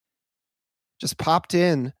Just popped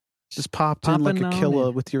in. Just popped in like a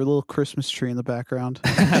killer with your little Christmas tree in the background. I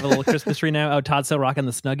have a little Christmas tree now. Oh, Todd's still rocking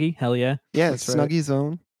the Snuggie. Hell yeah. Yeah, it's right. Snuggie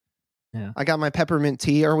Zone. Yeah. I got my peppermint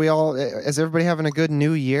tea. Is everybody having a good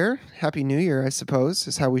new year? Happy New Year, I suppose,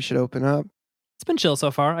 is how we should open up. It's been chill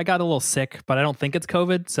so far. I got a little sick, but I don't think it's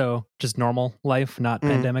COVID, so just normal life, not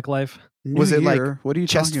pandemic life. Was it year? like what are you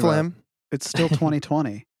chest talking phlegm? about? It's still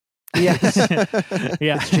 2020. Yes.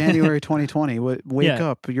 Yeah. It's January 2020. Wake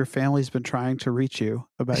up. Your family's been trying to reach you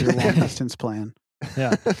about your long distance plan.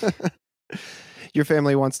 Yeah. Your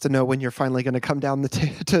family wants to know when you're finally going to come down to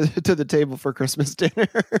the table for Christmas dinner.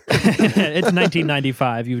 It's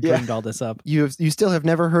 1995. You've dreamed all this up. You still have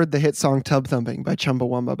never heard the hit song Tub Thumping by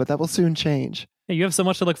Chumbawamba, but that will soon change. Hey, you have so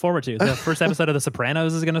much to look forward to. The first episode of The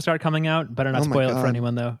Sopranos is going to start coming out. Better not spoil it for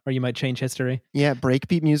anyone, though, or you might change history. Yeah,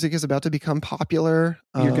 breakbeat music is about to become popular.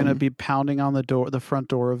 You're going to be pounding on the front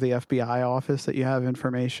door of the FBI office that you have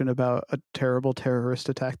information about a terrible terrorist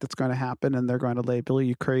attack that's going to happen, and they're going to label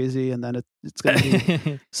you crazy, and then it's going to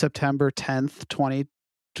be September 10th,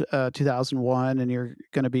 2001, and you're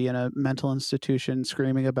going to be in a mental institution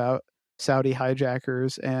screaming about Saudi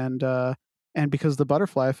hijackers, and because of the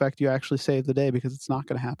butterfly effect, you actually save the day because it's not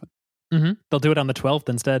going to happen. Mm-hmm. They'll do it on the 12th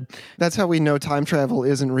instead. That's how we know time travel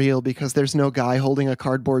isn't real, because there's no guy holding a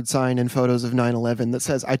cardboard sign in photos of 9/11 that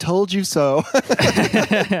says, "I told you so."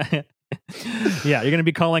 Yeah, you're going to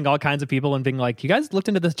be calling all kinds of people and being like, "You guys looked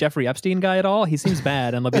into this Jeffrey Epstein guy at all? He seems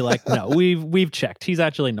bad." And they'll be like, "No, we've checked. He's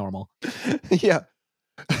actually normal." Yeah.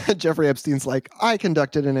 Jeffrey Epstein's like, "I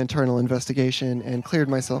conducted an internal investigation and cleared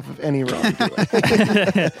myself of any wrongdoing."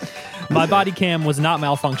 My body cam was not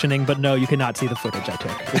malfunctioning, but no, you cannot see the footage I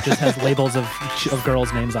took. It just has labels of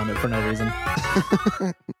girls' names on it for no reason.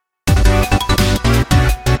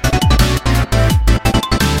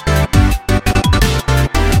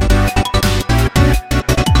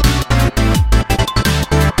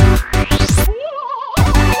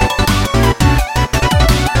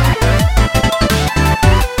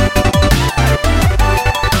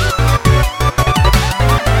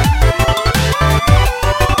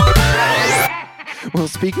 Well,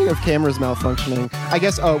 speaking of cameras malfunctioning, I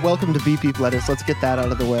guess, welcome to BP Lettuce. Let's get that out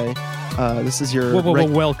of the way. This is your...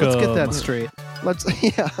 welcome. Let's get that straight. Let's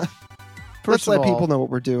First let of all, people know what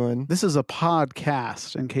we're doing. This is a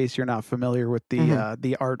podcast, in case you're not familiar with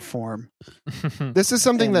the art form. This is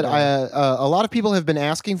something that a lot of people have been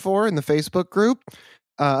asking for in the Facebook group.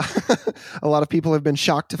 A lot of people have been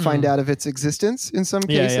shocked to find out of its existence in some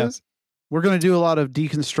cases. We're going to do a lot of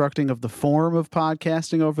deconstructing of the form of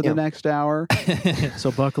podcasting over the next hour. So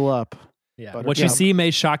buckle up. Yeah. What you see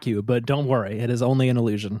may shock you, but don't worry. It is only an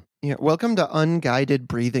illusion. Yeah. Welcome to unguided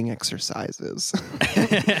breathing exercises.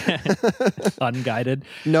 Unguided.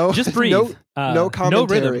 No, just breathe. No commentary. No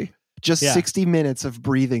rhythm. Just 60 minutes of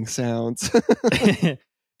breathing sounds.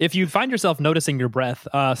 If you find yourself noticing your breath,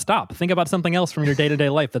 stop. Think about something else from your day-to-day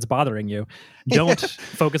life that's bothering you. Don't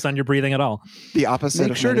focus on your breathing at all. The opposite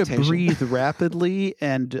Make of sure meditation. to breathe rapidly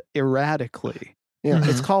and erratically. Yeah.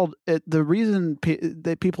 It's called, the reason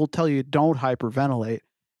that people tell you don't hyperventilate,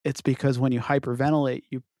 it's because when you hyperventilate,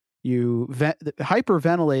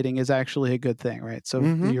 hyperventilating is actually a good thing, right? So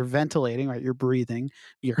you're ventilating, right? You're breathing.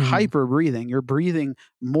 You're hyper breathing. You're breathing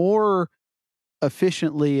more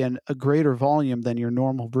efficiently and a greater volume than your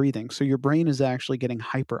normal breathing. So your brain is actually getting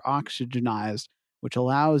hyper oxygenized, which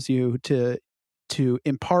allows you to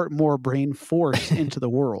impart more brain force into the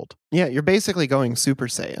world. Yeah, you're basically going Super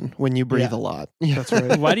Saiyan when you breathe a lot. Yeah. That's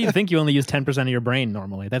right. Why do you think you only use 10% of your brain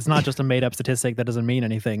normally? That's not just a made-up statistic that doesn't mean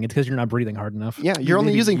anything. It's because you're not breathing hard enough. Yeah, you're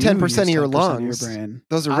only using 10% of your lungs. Of your brain.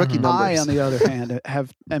 Those are rookie numbers. I, on the other hand,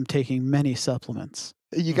 am taking many supplements.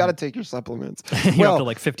 You got to take your supplements. You're up to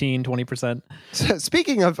like 15, 20%.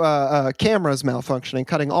 Speaking of cameras malfunctioning,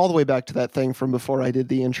 cutting all the way back to that thing from before I did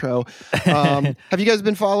the intro, have you guys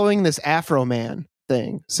been following this Afro Man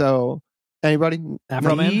thing? So, anybody?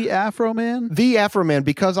 Afro Man? The Afro Man? The Afro Man,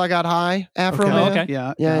 because I got high. Afro Man.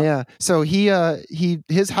 Okay. Yeah. So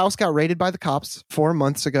his house got raided by the cops 4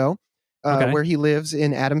 months ago, where he lives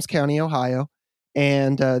in Adams County, Ohio,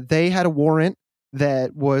 and they had a warrant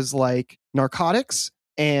that was like narcotics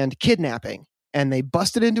and kidnapping, and they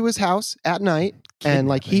busted into his house at night, and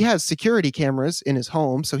like he has security cameras in his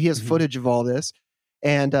home, so he has footage of all this,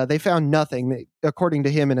 and they found nothing. According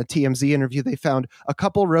to him in a TMZ interview, they found a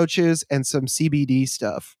couple roaches and some CBD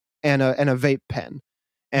stuff and a vape pen,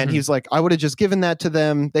 and he's like, I would have just given that to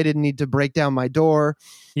them. They didn't need to break down my door.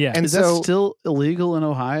 Yeah. And Is that still illegal in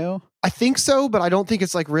Ohio? I think so, but I don't think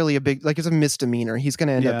it's like really a big, like it's a misdemeanor. He's going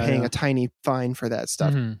to end up paying a tiny fine for that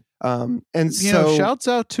stuff. And you so know, shouts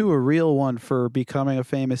out to a real one for becoming a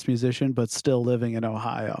famous musician, but still living in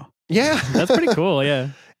Ohio. Yeah. That's pretty cool. Yeah.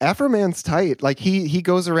 Afroman's tight. Like he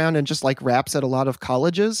goes around and just like raps at a lot of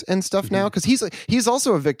colleges and stuff now, because he's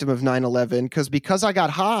also a victim of 9/11, because I Got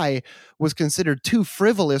High was considered too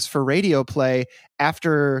frivolous for radio play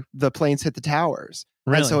after the planes hit the towers.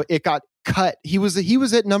 Really? And so it got cut. He was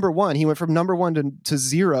at number 1. He went from number 1 to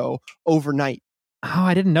 0 overnight. Oh,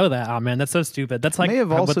 I didn't know that. Oh man, that's so stupid. That's like may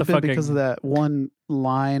have also been fucking... because of that one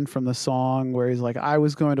line from the song where he's like, "I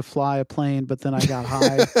was going to fly a plane, but then I got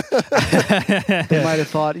high." They might have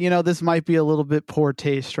thought, this might be a little bit poor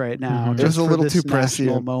taste right now. It was a little too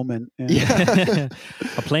prescient moment. Yeah.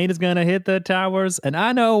 A plane is gonna hit the towers, and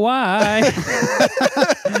I know why.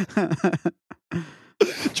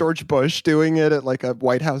 George Bush doing it at like a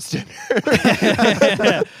White House dinner.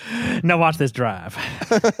 Now watch this drive.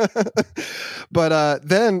 But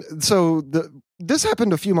this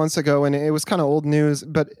happened a few months ago, and it was kind of old news.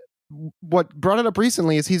 But what brought it up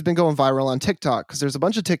recently is he's been going viral on TikTok, because there's a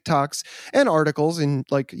bunch of TikToks and articles in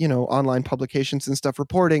online publications and stuff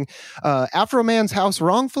reporting Afroman's house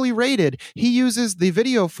wrongfully raided. He uses the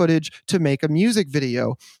video footage to make a music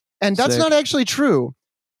video. And that's not actually true.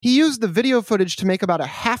 He used the video footage to make about a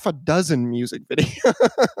half a dozen music videos.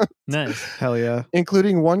 Nice. Hell yeah.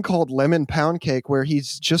 Including one called Lemon Pound Cake, where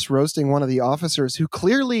he's just roasting one of the officers who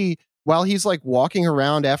clearly, while he's like walking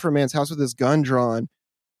around Afroman's house with his gun drawn,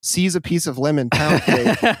 sees a piece of lemon pound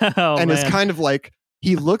cake is kind of like,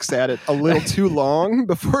 he looks at it a little too long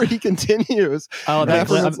before he continues. Oh, that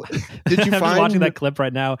clip. Did you I'm find watching that clip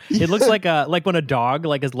right now? It looks like when a dog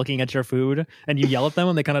is looking at your food and you yell at them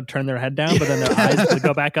and they kind of turn their head down, but then their eyes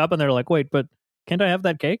go back up and they're like, "Wait, but can't I have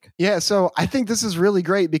that cake?" Yeah, so I think this is really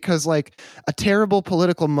great, because like a terrible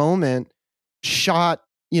political moment shot,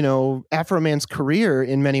 Afroman's career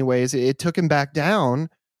in many ways. It took him back down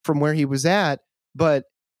from where he was at, but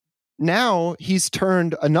now he's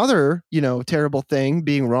turned another, terrible thing,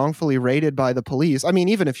 being wrongfully raided by the police. I mean,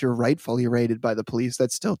 even if you're rightfully raided by the police,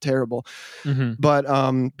 that's still terrible. Mm-hmm. But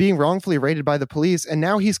being wrongfully raided by the police, and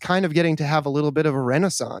now he's kind of getting to have a little bit of a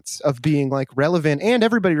renaissance of being like relevant, and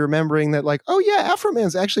everybody remembering that, like, oh yeah,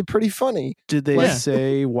 Afroman's actually pretty funny. Did they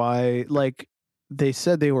say why? Like, they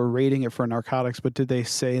said they were raiding it for narcotics, but did they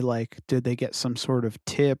say, like, did they get some sort of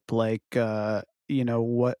tip? Like,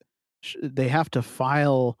 what they have to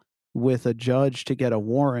file with a judge to get a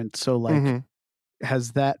warrant. So like,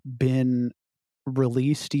 has that been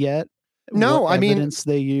released yet? No, what evidence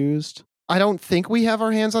they used? I don't think we have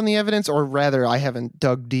our hands on the evidence, or rather I haven't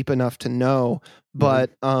dug deep enough to know,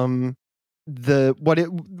 but the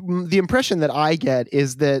impression that I get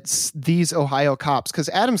is that these Ohio cops, because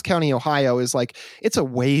Adams County, Ohio is like, it's a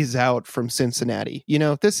ways out from Cincinnati.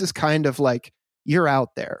 This is kind of like, you're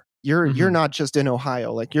out there. You're not just in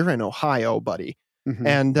Ohio, like you're in Ohio, buddy. Mm-hmm.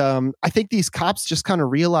 And I think these cops just kind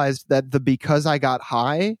of realized that the Because I Got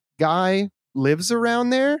High guy lives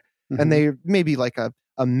around there. And they maybe like a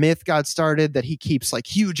myth got started that he keeps like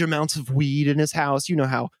huge amounts of weed in his house. You know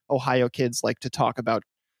how Ohio kids like to talk about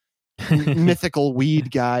mythical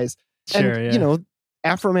weed guys. Sure, and,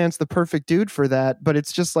 Afroman's the perfect dude for that. But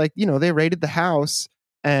it's just like, they raided the house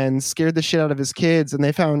and scared the shit out of his kids, and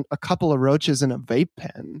they found a couple of roaches in a vape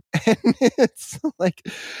pen. And it's like,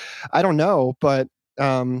 I don't know, but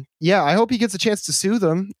I hope he gets a chance to sue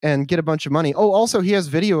them and get a bunch of money. Oh, also he has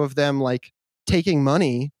video of them like taking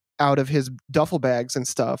money out of his duffel bags and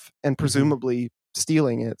stuff, and presumably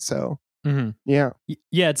stealing it. So yeah,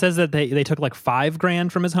 it says that they took like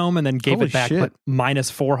 $5,000 from his home and then gave it back, but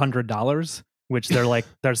minus $400, which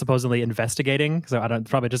they're supposedly investigating. So I don't,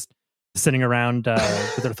 probably just sitting around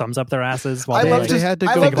with their thumbs up their asses while I love to sit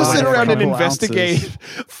around and investigate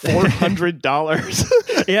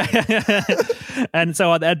 $400. Yeah. And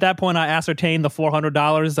so at that point I ascertained the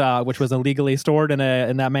 $400 which was illegally stored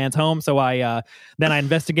in that man's home. So I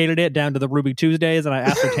investigated it down to the Ruby Tuesdays, and I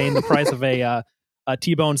ascertained the price of a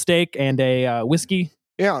T-bone steak and a whiskey.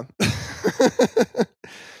 Yeah.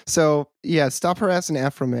 So yeah, stop harassing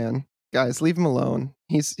Afroman, guys. Leave him alone.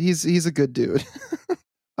 He's a good dude.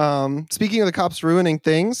 Speaking of the cops ruining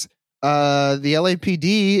things, the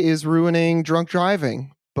LAPD is ruining drunk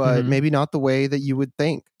driving, but maybe not the way that you would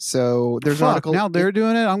think. So there's an article. Now they're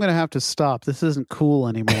doing it. I'm going to have to stop. This isn't cool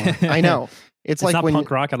anymore. I know. It's like not when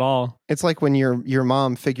punk rock at all. It's like when your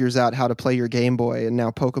mom figures out how to play your Game Boy, and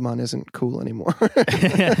now Pokemon isn't cool anymore.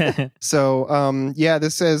 So,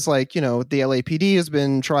 this says the LAPD has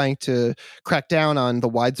been trying to crack down on the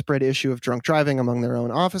widespread issue of drunk driving among their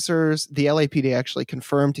own officers. The LAPD actually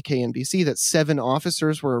confirmed to KNBC that 7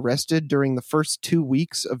 officers were arrested during the first 2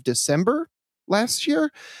 weeks of December last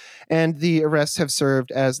year. And the arrests have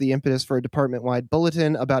served as the impetus for a department-wide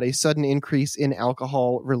bulletin about a sudden increase in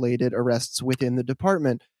alcohol-related arrests within the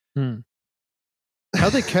department.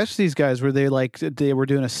 How'd they catch these guys? Were they like, they were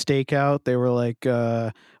doing a stakeout? They were like,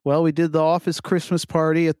 well, we did the office Christmas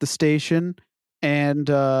party at the station, and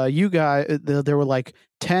you guys, there were like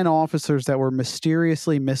 10 officers that were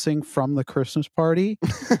mysteriously missing from the Christmas party.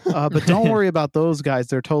 But don't worry about those guys.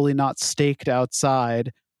 They're totally not staked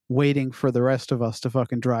outside waiting for the rest of us to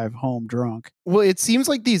fucking drive home drunk. Well, it seems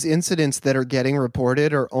like these incidents that are getting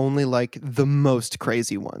reported are only like the most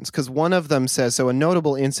crazy ones. Because one of them says, so a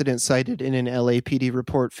notable incident cited in an LAPD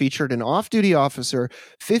report featured an off-duty officer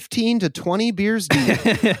 15 to 20 beers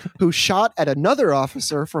deep who shot at another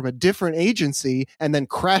officer from a different agency and then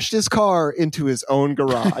crashed his car into his own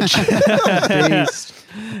garage. Based.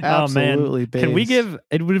 Absolutely based. Can we give,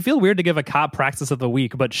 it would feel weird to give a cop practice of the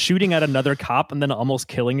week, but shooting at another cop and then almost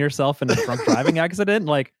killing yourself in a drunk driving accident,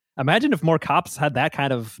 like, imagine if more cops had that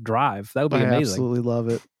kind of drive. That would be amazing. I absolutely love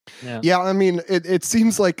it. Yeah, I mean, it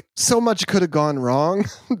seems like so much could have gone wrong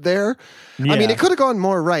there. Yeah. I mean, it could have gone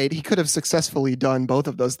more right. He could have successfully done both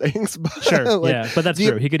of those things. But sure, like, but that's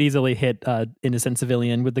true. He could easily hit innocent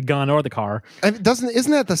civilian with the gun or the car. Isn't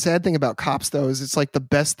that the sad thing about cops, though, is it's like the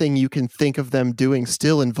best thing you can think of them doing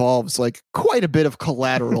still involves like quite a bit of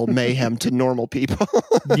collateral mayhem to normal people.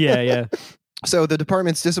 Yeah. So the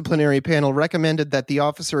department's disciplinary panel recommended that the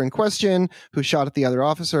officer in question, who shot at the other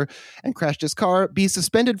officer and crashed his car, be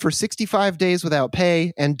suspended for 65 days without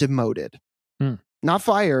pay and demoted. Not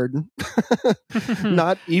fired.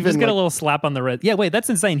 Not even. Just get a little slap on the wrist. Yeah, wait,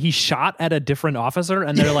 that's insane. He shot at a different officer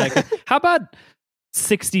and they're like, how about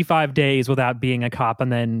 65 days without being a cop and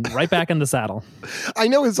then right back in the saddle? I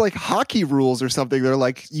know it's like hockey rules or something. They're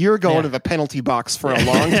like, you're going to the penalty box for a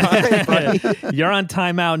long time, buddy. You're on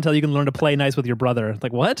timeout until you can learn to play nice with your brother.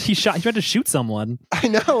 Like, what? You had to shoot someone. I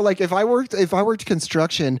know. Like, if I worked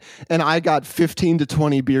construction and I got 15 to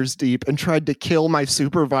 20 beers deep and tried to kill my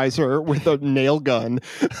supervisor with a nail gun,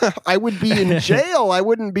 I would be in jail. I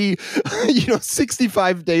wouldn't be,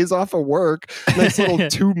 65 days off of work. Nice little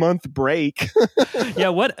 2-month break. Yeah,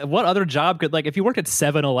 what other job could, like, if you worked at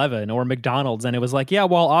 7-Eleven or McDonald's and it was like, yeah,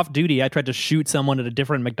 while off duty I tried to shoot someone at a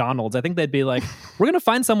different McDonald's, I think they'd be like, we're going to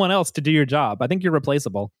find someone else to do your job. I think you're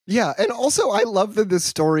replaceable. Yeah, and also I love that this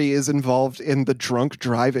story is involved in the drunk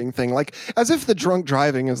driving thing, like as if the drunk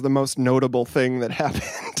driving is the most notable thing that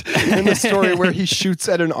happened in the story where he shoots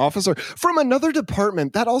at an officer from another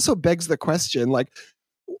department. That also begs the question, like,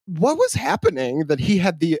 what was happening that he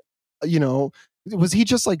had the, was he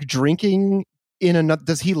just like drinking in another?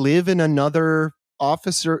 Does he live in another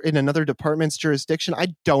officer in another department's jurisdiction?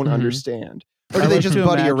 I don't understand. Or do they just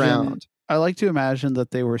buddy around? I like to imagine that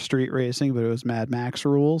they were street racing, but it was Mad Max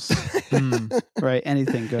rules. Right?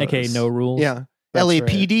 Anything goes. Okay, no rules. Yeah. That's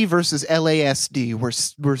LAPD versus LASD.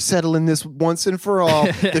 We're settling this once and for all.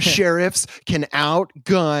 The sheriffs can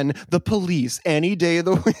outgun the police any day of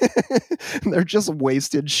the week. They're just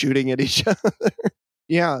wasted shooting at each other.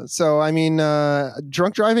 Yeah, so I mean,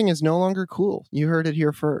 drunk driving is no longer cool. You heard it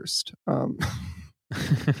here first.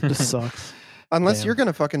 This sucks. Unless you're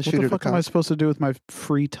gonna fucking shoot it. What the fuck am I supposed to do with my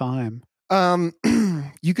free time?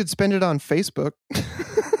 You could spend it on Facebook.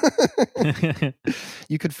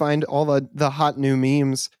 You could find all the hot new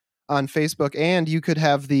memes on Facebook, and you could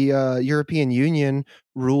have the European Union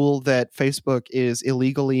rule that Facebook is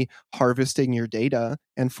illegally harvesting your data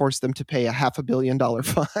and force them to pay a $500 million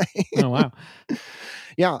fine. Oh, wow.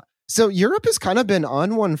 Yeah. So Europe has kind of been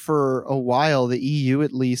on one for a while, the EU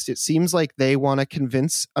at least. It seems like they want to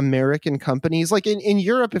convince American companies. Like in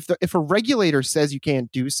Europe, if a regulator says you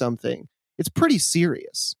can't do something, it's pretty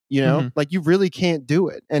serious, Like you really can't do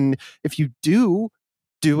it. And if you do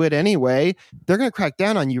it anyway, they're going to crack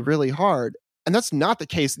down on you really hard. And that's not the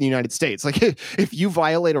case in the United States. Like if you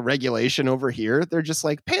violate a regulation over here, they're just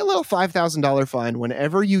like, pay a little $5,000 fine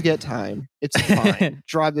whenever you get time. It's fine.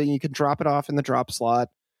 You can drop it off in the drop slot.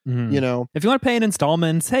 If you want to pay in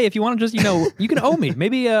installments, hey, if you want to just, you can owe me.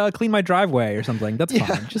 Maybe clean my driveway or something. That's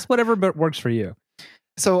fine. Just whatever works for you.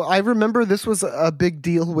 So I remember this was a big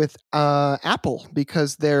deal with Apple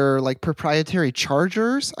because their like proprietary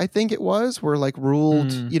chargers, I think it was, were like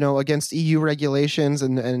ruled, against EU regulations,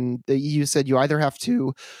 and the EU said you either have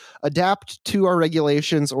to adapt to our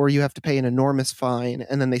regulations or you have to pay an enormous fine.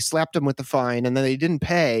 And then they slapped them with the fine, and then they didn't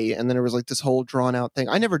pay, and then it was like this whole drawn out thing.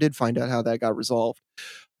 I never did find out how that got resolved.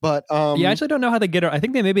 But I actually don't know how they get it. I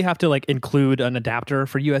think they maybe have to like include an adapter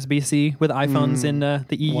for USB-C with iPhones in the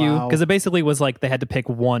EU, because it basically was like they had to pick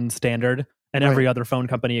one standard, and every other phone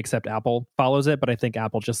company except Apple follows it. But I think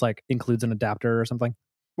Apple just like includes an adapter or something.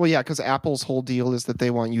 Well, yeah, because Apple's whole deal is that they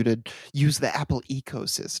want you to use the Apple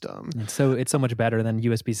ecosystem. It's so much better than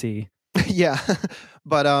USB-C. Yeah,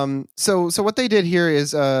 but so what they did here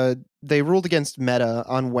is they ruled against Meta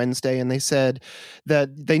on Wednesday, and they said that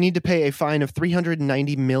they need to pay a fine of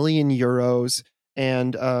 390 million euros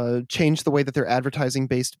and change the way that their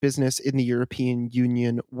advertising-based business in the European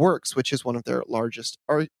Union works, which is one of their largest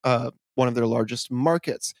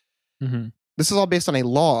markets. Mm-hmm. This is all based on a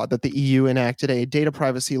law that the EU enacted, a data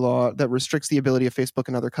privacy law that restricts the ability of Facebook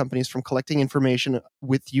and other companies from collecting information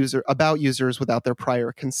about users without their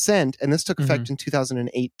prior consent. And this took effect in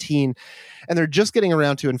 2018, and they're just getting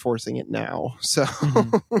around to enforcing it now. So,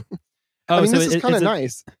 I mean, this is kind of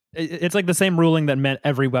nice. It's like the same ruling that meant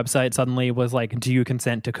every website suddenly was like, do you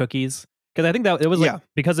consent to cookies? Because I think that it was like,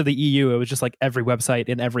 because of the EU, it was just like every website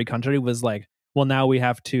in every country was like, well, now we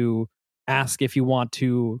have to ask if you want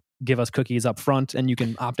to give us cookies up front, and you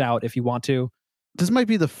can opt out if you want to. This might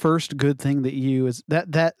be the first good thing the EU is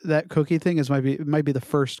that cookie thing might be the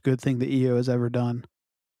first good thing the EU has ever done.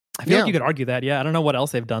 I feel like you could argue that. Yeah, I don't know what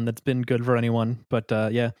else they've done that's been good for anyone, but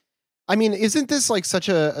yeah. I mean, isn't this like such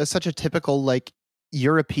a typical like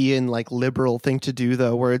European like liberal thing to do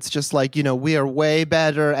though, where it's just like, you know, we are way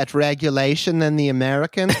better at regulation than the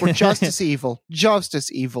Americans. We're just as evil,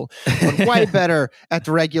 but way better at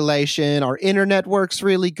regulation. Our internet works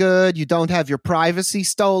really good. You don't have your privacy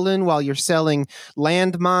stolen while you're selling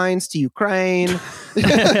landmines to Ukraine.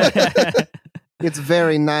 It's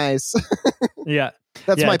very nice. Yeah.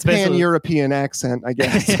 That's my pan-European accent, I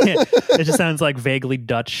guess. It just sounds like vaguely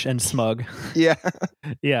Dutch and smug. Yeah.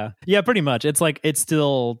 Yeah, pretty much. It's like, it's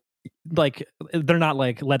still like, they're not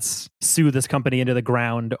like, let's sue this company into the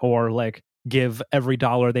ground or like give every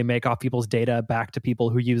dollar they make off people's data back to people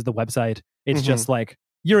who use the website. It's just like,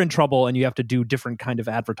 you're in trouble and you have to do different kind of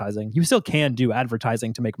advertising. You still can do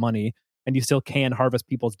advertising to make money, and you still can harvest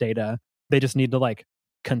people's data. They just need to like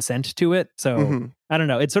consent to it. So I don't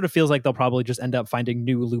know. It sort of feels like they'll probably just end up finding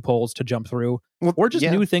new loopholes to jump through, or just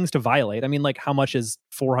new things to violate. I mean, like, how much is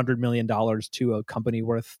 $400 million to a company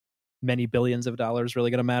worth many billions of dollars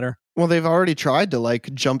really going to matter? Well, they've already tried to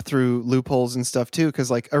like jump through loopholes and stuff too,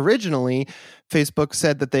 because like originally Facebook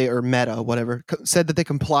said that said that they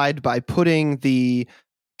complied by putting the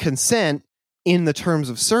consent in the terms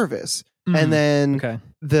of service, and then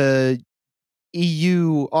the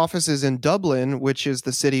EU offices in Dublin, which is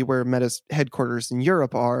the city where Meta's headquarters in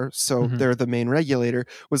Europe are, so they're the main regulator,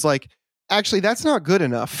 was like, actually, that's not good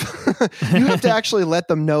enough. You have to actually let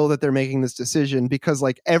them know that they're making this decision, because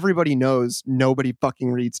like everybody knows nobody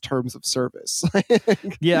fucking reads terms of service.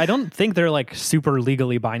 Yeah, I don't think they're like super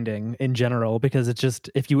legally binding in general, because it's just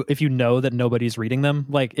if you know that nobody's reading them,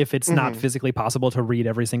 like if it's not physically possible to read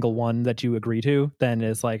every single one that you agree to, then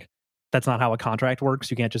it's like, that's not how a contract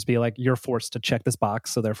works. You can't just be like, you're forced to check this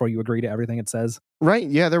box, so therefore you agree to everything it says. Right.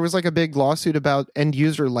 Yeah, there was like a big lawsuit about end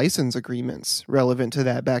user license agreements relevant to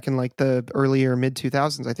that back in like the earlier mid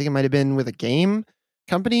 2000s. I think it might have been with a game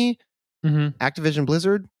company, Activision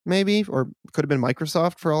Blizzard maybe, or could have been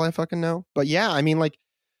Microsoft for all I fucking know. But yeah, I mean, like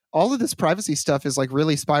all of this privacy stuff is like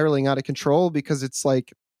really spiraling out of control, because it's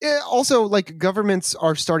like, also like governments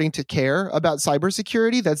are starting to care about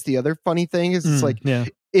cybersecurity. That's the other funny thing is it's like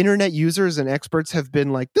internet users and experts have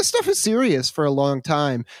been like, this stuff is serious for a long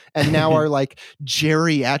time. And now our like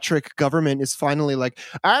geriatric government is finally like,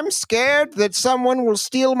 I'm scared that someone will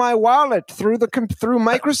steal my wallet through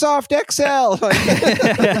Microsoft Excel.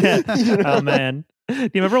 Oh man. Do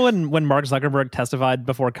you remember when Mark Zuckerberg testified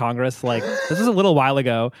before Congress? Like, this was a little while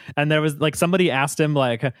ago, and there was like somebody asked him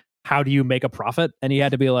like, how do you make a profit? And he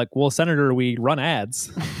had to be like, well, Senator, we run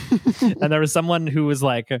ads. And there was someone who was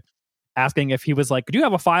like asking if he was like, do you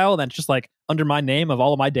have a file that's just like under my name of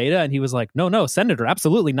all of my data? And he was like, no, Senator,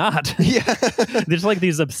 absolutely not. Yeah. There's like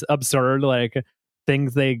these absurd like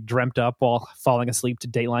things they dreamt up while falling asleep to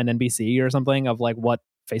Dateline NBC or something of like what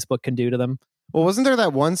Facebook can do to them. Well, wasn't there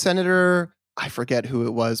that one senator, I forget who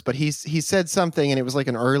it was, but he said something, and it was like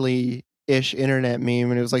an early-ish internet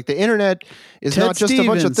meme, and it was like, the internet is Ted not just Stevens,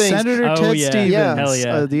 a bunch of things. Senator Ted Stevens. Yeah. Hell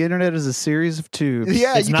yeah. The internet is a series of tubes.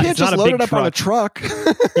 Yeah, you can't just load it up on a truck.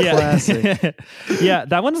 Yeah. Classic. Yeah,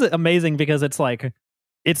 that one's amazing because it's like,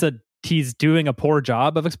 he's doing a poor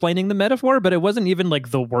job of explaining the metaphor, but it wasn't even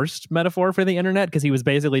like the worst metaphor for the internet, because he was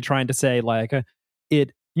basically trying to say like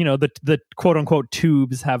the quote unquote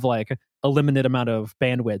tubes have like a limited amount of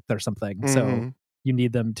bandwidth or something. So you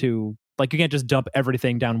need them to like, you can't just dump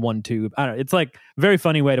everything down one tube. I don't know. It's like very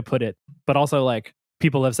funny way to put it, but also like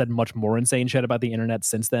people have said much more insane shit about the internet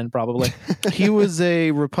since then, probably. He was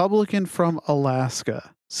a Republican from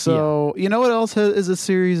Alaska. So you know what else is a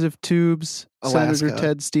series of tubes? Alaska. Senator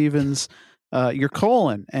Ted Stevens your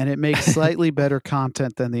colon, and it makes slightly better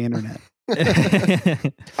content than the internet.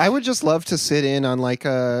 I would just love to sit in on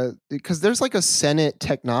because there's like a Senate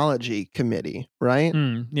technology committee, right?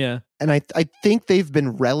 Yeah. And I think they've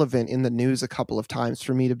been relevant in the news a couple of times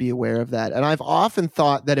for me to be aware of that. And I've often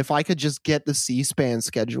thought that if I could just get the C-SPAN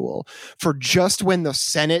schedule for just when the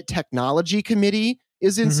Senate technology committee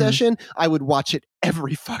is in session, I would watch it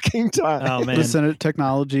every fucking time. Oh, man. The Senate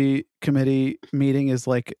Technology Committee meeting is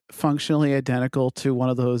like functionally identical to one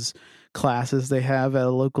of those classes they have at a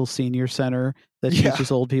local senior center that teaches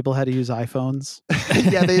old people how to use iPhones.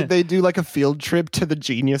 Yeah, they do like a field trip to the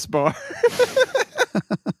Genius Bar.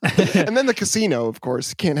 And then the casino, of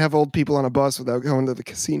course. Can't have old people on a bus without going to the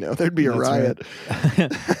casino. There'd be a riot.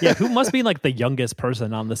 Right. Yeah, who must be like the youngest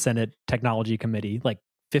person on the Senate Technology Committee? Like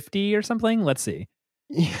 50 or something? Let's see.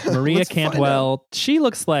 Yeah, Maria Cantwell. She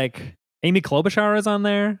looks like Amy Klobuchar is on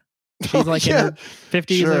there. She's like in her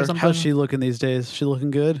 50s or something. How's she looking these days? She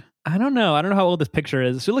looking good? I don't know. I don't know how old this picture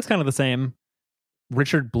is. She looks kind of the same.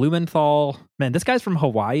 Richard Blumenthal. Man, this guy's from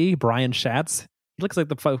Hawaii. Brian Schatz. He looks like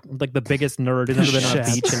the biggest nerd who's ever been on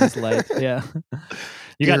a beach in his life. Yeah.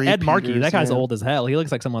 You got Ed Markey. That guy's old as hell. He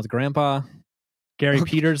looks like someone's grandpa. Gary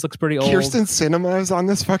Peters looks pretty old. Kirsten Sinema is on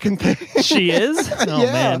this fucking thing. She is? Oh,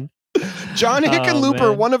 yeah. Man. John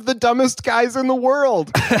Hickenlooper, one of the dumbest guys in the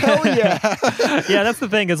world. Hell yeah. Yeah, that's the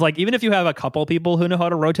thing is like, even if you have a couple people who know how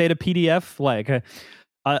to rotate a PDF, like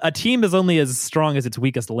a team is only as strong as its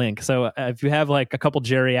weakest link. So if you have like a couple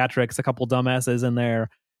geriatrics, a couple dumbasses in there,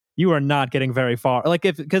 you are not getting very far. Like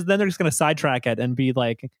because then they're just going to sidetrack it and be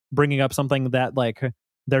like bringing up something that like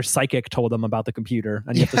their psychic told them about the computer.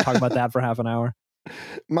 And you have to talk about that for half an hour.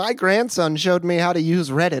 My grandson showed me how to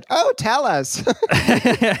use Reddit. Oh, tell us.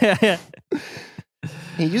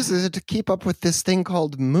 He uses it to keep up with this thing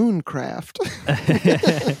called Mooncraft.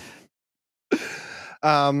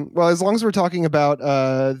 Well, as long as we're talking about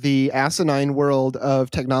the asinine world of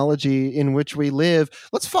technology in which we live,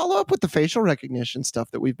 let's follow up with the facial recognition stuff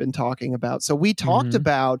that we've been talking about. So we talked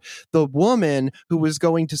about the woman who was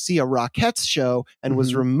going to see a Rockettes show and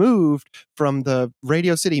was removed from the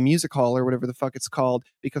Radio City Music Hall or whatever the fuck it's called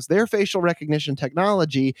because their facial recognition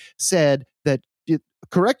technology said that it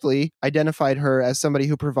correctly identified her as somebody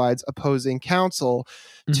who provides opposing counsel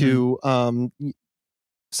to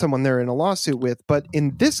someone they're in a lawsuit with. But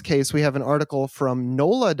in this case, we have an article from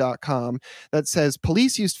NOLA.com that says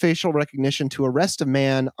police used facial recognition to arrest a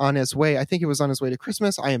man on his way. I think it was on his way to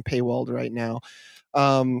Christmas. I am paywalled right now.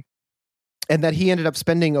 And that he ended up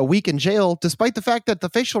spending a week in jail, despite the fact that the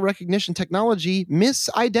facial recognition technology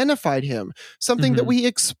misidentified him. Something that we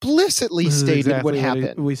explicitly stated would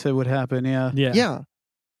happen. We said would happen, yeah. Yeah.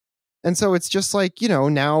 And so it's just like,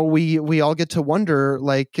 now we all get to wonder,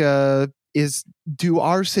 like, do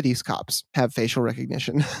our city's cops have facial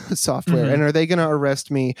recognition software, and are they going to arrest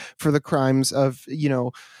me for the crimes of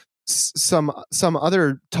some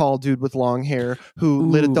other tall dude with long hair who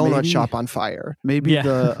lit a donut shop on fire? Maybe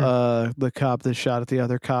the cop that shot at the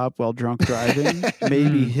other cop while drunk driving.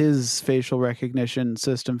 Maybe his facial recognition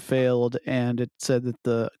system failed, and it said that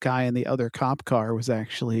the guy in the other cop car was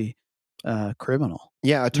actually criminal.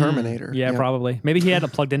 Yeah, a Terminator. Yeah, probably. Maybe he had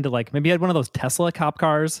it plugged into maybe he had one of those Tesla cop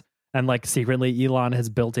cars. And secretly, Elon has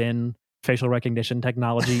built in facial recognition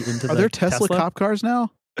technology into Are there Tesla cop cars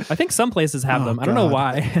now? I think some places have them. I don't know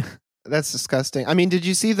why. That's disgusting. I mean, did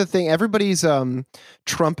you see the thing? Everybody's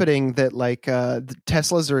trumpeting that the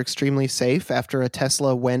Teslas are extremely safe after a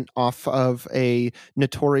Tesla went off of a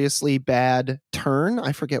notoriously bad turn.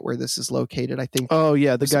 I forget where this is located. I think. Oh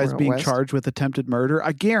yeah, the guy's being charged with attempted murder.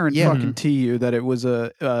 I guarantee you that it was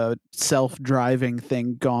a self-driving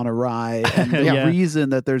thing gone awry. And the reason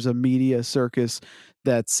that there's a media circus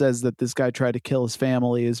that says that this guy tried to kill his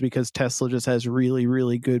family is because Tesla just has really,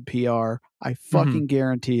 really good PR. I fucking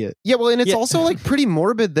guarantee it. Yeah, well, and it's also pretty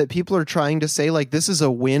morbid that people are trying to say this is a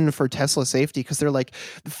win for Tesla safety because they're like,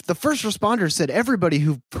 the first responders said everybody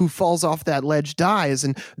who falls off that ledge dies,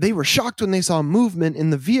 and they were shocked when they saw movement in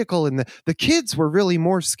the vehicle, and the kids were really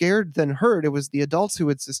more scared than hurt. It was the adults who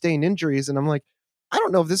had sustained injuries, and I'm like, I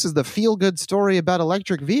don't know if this is the feel-good story about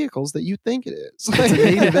electric vehicles that you think it is. It's a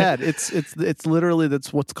native ad. It's literally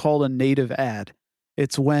that's what's called a native ad.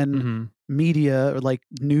 It's when media or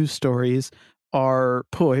news stories are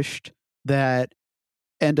pushed that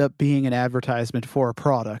end up being an advertisement for a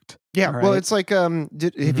product. Yeah, right? Well, it's like, have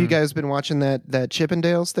you guys been watching that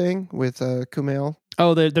Chippendales thing with Kumail?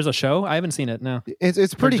 Oh, there's a show? I haven't seen it, no.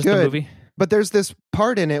 It's pretty good. Movie? But there's this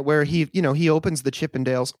part in it where he opens the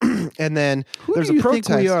Chippendales, and then there's a protest.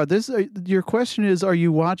 Think we are? Your question is: are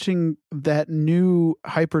you watching that new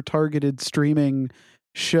hyper-targeted streaming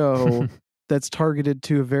show that's targeted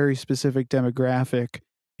to a very specific demographic,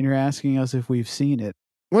 and you're asking us if we've seen it.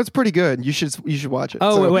 Well, it's pretty good. You should watch it.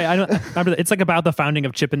 Oh, wait, I don't remember. It's like about the founding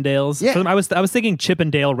of Chippendales. Yeah. So I was thinking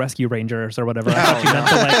Chippendale Rescue Rangers or whatever. I thought you meant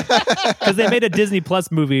to, like, because they made a Disney Plus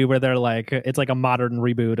movie where they're like, it's like a modern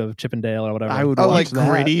reboot of Chippendale or whatever. I would watch that.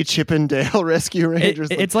 gritty Chippendale Rescue Rangers.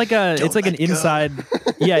 It's like an inside.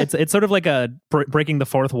 Yeah, it's sort of like a breaking the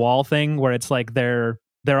fourth wall thing where it's like they're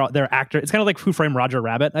actors. It's kind of like Who Framed Roger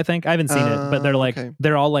Rabbit, I think. I haven't seen it, but they're like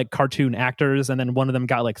they're all like cartoon actors, and then one of them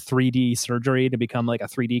got like 3D surgery to become like a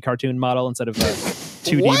 3D cartoon model instead of a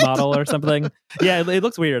 2D model or something. Yeah, it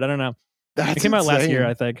looks weird. I don't know. It came out last year,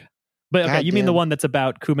 I think. But okay, you mean the one that's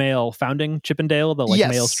about Kumail founding Chippendale, the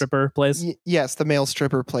male stripper place? Yes, the male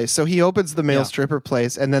stripper place. So he opens the male stripper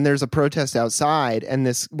place, and then there's a protest outside, and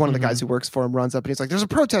this one of the guys who works for him runs up and he's like, "There's a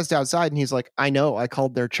protest outside," and he's like, "I know, I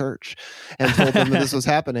called their church and told them that this was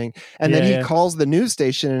happening." And then he calls the news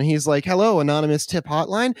station and he's like, "Hello, anonymous tip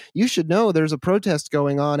hotline. You should know there's a protest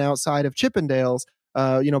going on outside of Chippendales."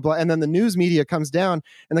 And then the news media comes down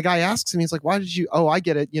and the guy asks him, he's like, "Why did you?" "Oh, I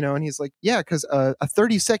get it." And he's like, "Yeah, because a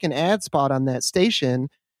 30-second ad spot on that station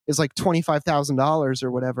is like $25,000 or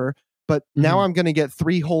whatever. But now I'm going to get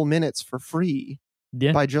 3 whole minutes for free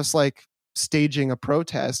by just like staging a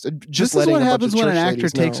protest." This is what happens when an actor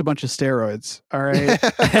takes a bunch of steroids. All right.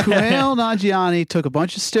 Kumail Nanjiani took a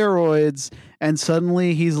bunch of steroids and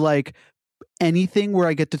suddenly he's like, anything where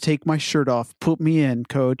I get to take my shirt off, put me in,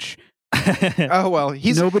 coach. Oh, well,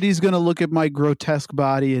 nobody's going to look at my grotesque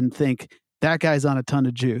body and think that guy's on a ton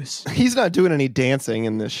of juice. He's not doing any dancing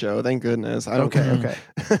in this show. Thank goodness. Okay.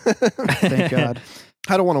 Thank God.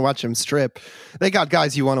 I don't want to watch him strip. They got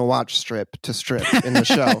guys you want to watch strip in the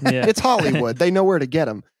show. It's Hollywood. They know where to get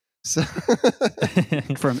them. So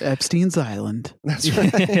from Epstein's Island. That's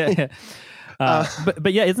right.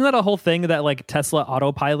 But yeah, isn't that a whole thing that like Tesla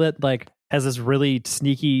Autopilot like has this really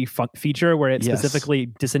sneaky feature where it specifically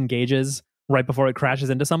disengages right before it crashes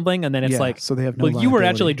into something, and then it's like, so they have no you were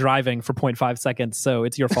actually driving for 0.5 seconds, so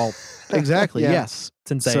it's your fault. Exactly. Yes,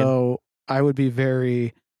 it's insane. So I would be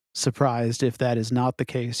very surprised if that is not the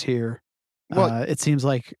case here. Well, it seems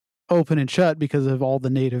like open and shut because of all the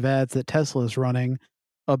native ads that Tesla is running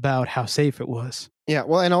about how safe it was. Yeah,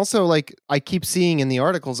 well, and also, like, I keep seeing in the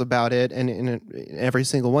articles about it, and in every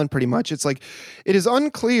single one, pretty much, it's like, it is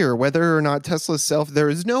unclear whether or not Tesla's there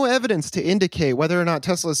is no evidence to indicate whether or not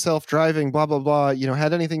Tesla's self-driving, blah, blah, blah,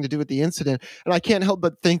 had anything to do with the incident. And I can't help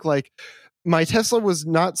but think, like, my Tesla was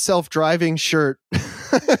not self-driving shirt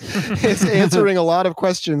is answering a lot of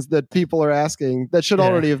questions that people are asking that should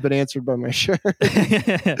already have been answered by my shirt.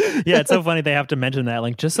 Yeah, it's so funny they have to mention that.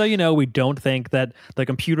 Like, just so you know, we don't think that the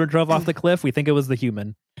computer drove off the cliff. We think it was the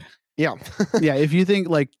human. Yeah. Yeah, if you think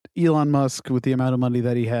like Elon Musk with the amount of money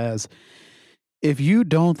that he has, if you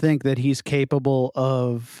don't think that he's capable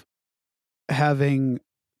of having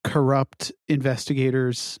corrupt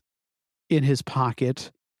investigators in his pocket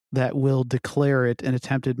that will declare it an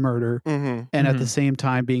attempted murder, and at the same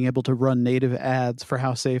time being able to run native ads for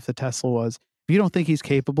how safe the Tesla was. If you don't think he's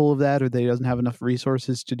capable of that, or that he doesn't have enough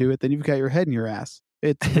resources to do it, then you've got your head in your ass.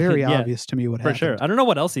 It's very obvious to me what happened. For sure. I don't know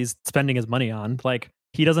what else he's spending his money on. Like,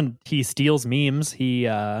 he steals memes. He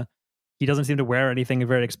doesn't seem to wear anything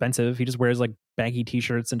very expensive. He just wears like baggy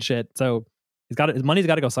t-shirts and shit. So his money's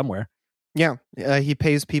got to go somewhere. Yeah. He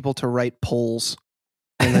pays people to write polls.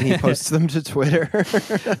 And then he posts them to Twitter.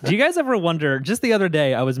 Do you guys ever wonder, just the other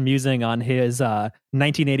day, I was musing on his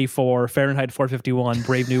 1984 Fahrenheit 451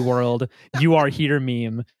 Brave New World, You Are Here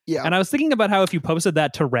meme. Yeah. And I was thinking about how if you posted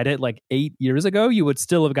that to Reddit like 8 years ago, you would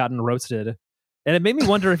still have gotten roasted. And it made me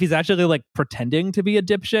wonder if he's actually like pretending to be a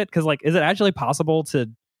dipshit. Because like, is it actually possible to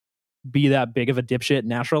be that big of a dipshit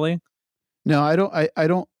naturally? No, I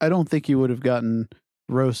don't think you would have gotten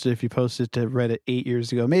roasted if you posted to Reddit 8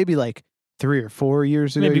 years ago. Maybe like 3 or 4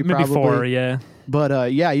 years ago, maybe 4, yeah.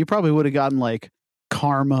 But you probably would have gotten like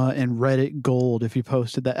karma and Reddit gold if you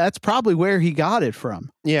posted that. That's probably where he got it from.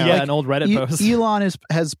 Yeah, like, an old Reddit post. Elon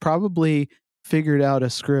has probably figured out a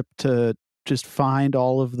script to just find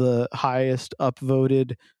all of the highest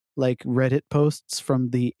upvoted like Reddit posts from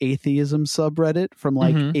the atheism subreddit from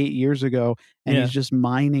like 8 years ago, and he's just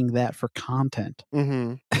mining that for content.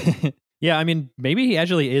 Yeah, I mean, maybe he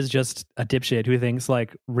actually is just a dipshit who thinks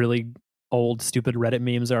like really old stupid Reddit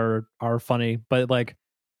memes are funny, but like,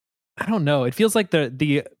 I don't know, it feels like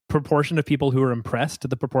the proportion of people who are impressed to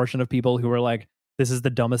the proportion of people who are like, this is the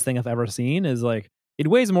dumbest thing I've ever seen, is like, it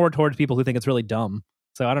weighs more towards people who think it's really dumb.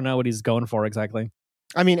 So I don't know what he's going for exactly.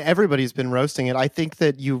 I mean, everybody's been roasting it. I think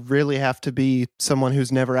that you really have to be someone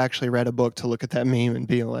who's never actually read a book to look at that meme and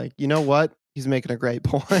be like, you know what? he's making a great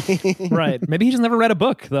point. Right. Maybe he just never read a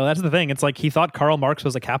book, though. That's the thing. It's like he thought Karl Marx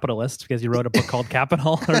was a capitalist because he wrote a book called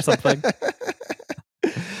Capital or something.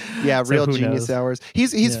 Yeah, real genius hours.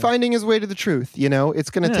 He's finding his way to the truth.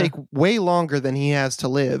 It's going to take way longer than he has to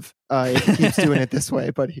live if he keeps doing it this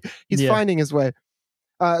way. But he's finding his way.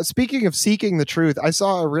 Speaking of seeking the truth, I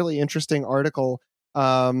saw a really interesting article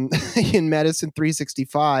in Medicine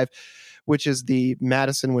 365, which is the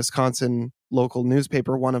Madison, Wisconsin local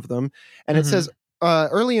newspaper, one of them, and it says.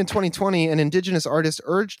 Early in 2020, an indigenous artist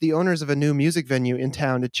urged the owners of a new music venue in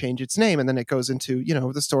town to change its name. And then it goes into,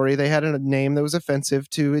 the story. They had a name that was offensive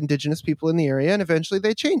to indigenous people in the area, and eventually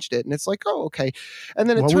they changed it. And it's like, oh, okay. And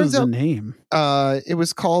then it turns out the name? It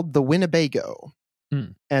was called the Winnebago.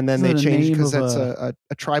 And then they changed because that's a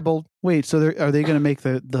tribal. Wait, so are they going to make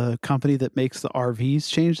the company that makes the RVs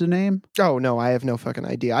change the name? Oh, no, I have no fucking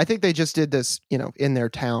idea. I think they just did this, in their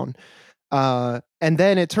town. And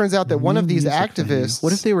then it turns out that one of these activists...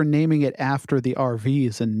 What if they were naming it after the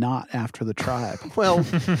RVs and not after the tribe? Well,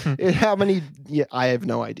 how many... Yeah, I have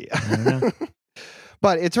no idea.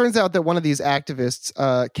 But it turns out that one of these activists,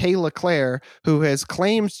 Kay LeClaire, who has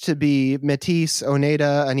claimed to be Métis,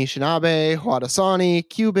 Oneida, Anishinaabe, Haudenosaunee,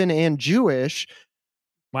 Cuban, and Jewish...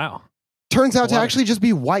 Wow. Turns out to actually just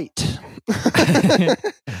be white.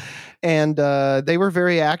 And they were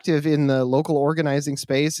very active in the local organizing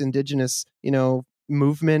space, indigenous,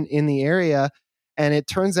 movement in the area. And it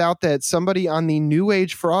turns out that somebody on the New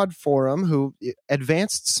Age Fraud Forum,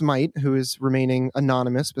 Advanced Smite, who is remaining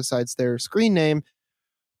anonymous besides their screen name,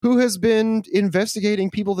 who has been investigating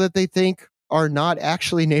people that they think are not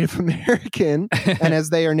actually Native American. And as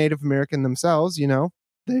they are Native American themselves,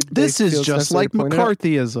 this is just like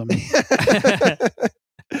McCarthyism.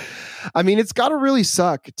 I mean, it's got to really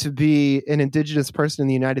suck to be an indigenous person in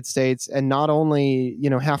the United States and not only,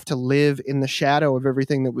 have to live in the shadow of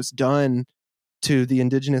everything that was done to the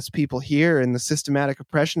indigenous people here and the systematic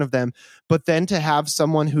oppression of them, but then to have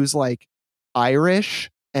someone who's like Irish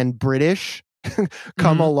and British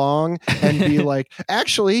come along and be like,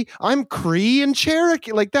 actually, I'm Cree and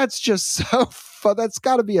Cherokee. Like, that's just so fun. That's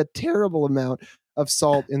got to be a terrible amount of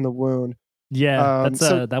salt in the wound. Yeah,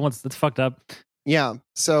 that's fucked up. Yeah.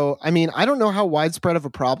 So, I mean, I don't know how widespread of a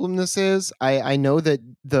problem this is. I know that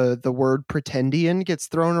the word pretendian gets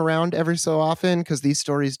thrown around every so often because these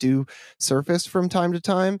stories do surface from time to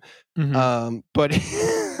time. But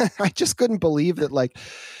I just couldn't believe that, like,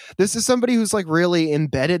 this is somebody who's like really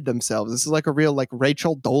embedded themselves. This is like a real like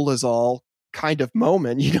Rachel Dolezal kind of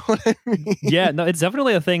moment. You know what I mean? Yeah, no, it's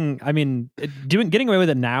definitely a thing. I mean, getting away with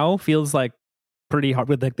it now feels like pretty hard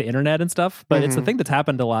with like the internet and stuff, but it's a thing that's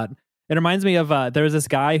happened a lot. It reminds me of there was this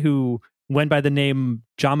guy who went by the name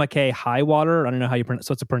Jamake Highwater. I don't know how you're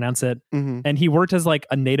supposed to pronounce it. And he worked as like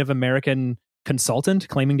a Native American consultant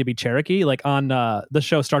claiming to be Cherokee. Like on the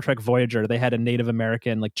show Star Trek Voyager, they had a Native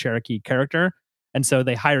American like Cherokee character. And so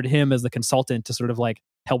they hired him as the consultant to sort of like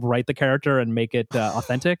help write the character and make it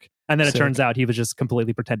authentic. And then it turns out he was just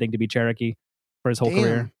completely pretending to be Cherokee for his whole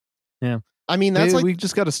career. Yeah. I mean, that's we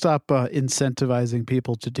just got to stop incentivizing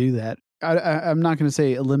people to do that. I'm not going to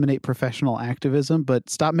say eliminate professional activism, but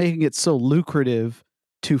stop making it so lucrative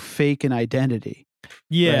to fake an identity.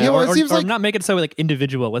 Yeah, or like, not make it so like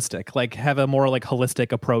individualistic. Like have a more like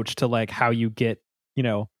holistic approach to like how you get,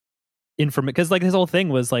 information. Because like his whole thing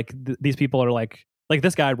was like these people are like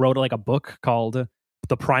this guy wrote like a book called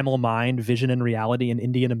The Primal Mind, Vision and Reality in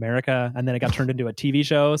Indian America, and then it got turned into a TV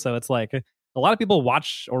show. So it's like a lot of people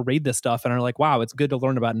watch or read this stuff and are like, wow, it's good to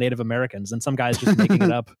learn about Native Americans, and some guy's just making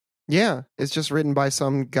it up. Yeah, it's just written by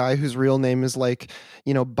some guy whose real name is like,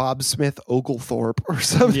 Bob Smith Oglethorpe or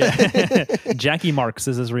something. Yeah. Jackie Marks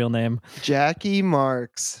is his real name. Jackie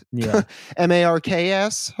Marks. Yeah.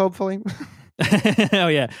 Marks, hopefully. Oh,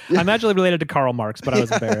 yeah. I'm actually related to Karl Marx, but I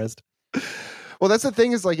was embarrassed. Well, that's the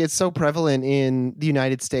thing is like it's so prevalent in the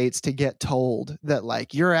United States to get told that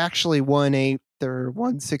like you're actually 1/8 or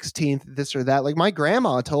 1/16 this or that. Like my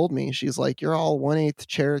grandma told me, she's like, you're all 1/8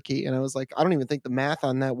 Cherokee. And I was like, I don't even think the math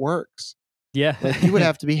on that works. Yeah. Like you would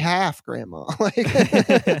have to be half, grandma. Like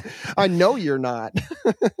I know you're not.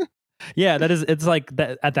 Yeah, it's like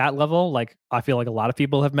that at that level. Like I feel like a lot of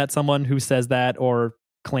people have met someone who says that or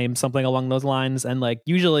claims something along those lines. And like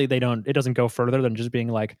usually it doesn't go further than just being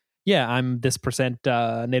like, yeah, I'm this percent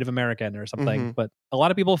Native American or something. But a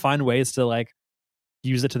lot of people find ways to like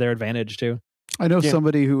use it to their advantage too. I know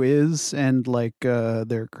somebody who is, and like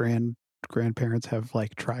their grandparents have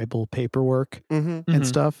like tribal paperwork and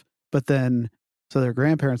stuff. But then, so their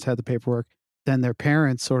grandparents had the paperwork. Then their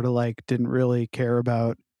parents sort of like didn't really care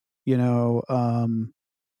about, keeping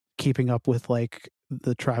up with like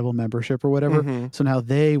the tribal membership or whatever. Mm-hmm. So now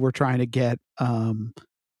they were trying to get,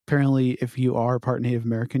 apparently if you are part Native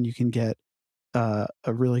American, you can get a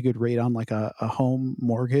really good rate on like a home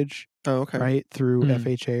mortgage, right, through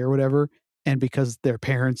FHA or whatever. And because their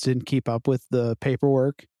parents didn't keep up with the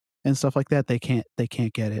paperwork and stuff like that, they can't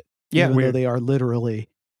get it. Yeah, even though they are literally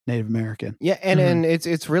Native American. Yeah, and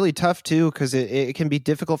it's really tough too, because it can be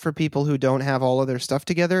difficult for people who don't have all of their stuff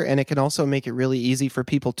together, and it can also make it really easy for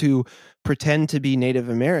people to pretend to be Native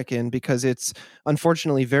American, because it's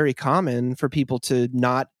unfortunately very common for people to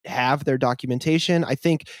not have their documentation. I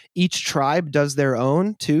think each tribe does their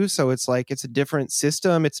own too, so it's like it's a different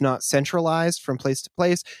system. It's not centralized from place to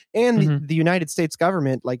place, and the United States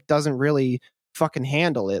government like doesn't really fucking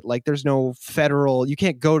handle it. Like there's no federal, you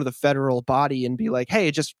can't go to the federal body and be like, hey,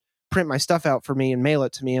 just print my stuff out for me and mail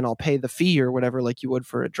it to me and I'll pay the fee or whatever, like you would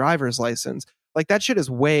for a driver's license. Like that shit is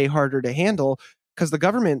way harder to handle because the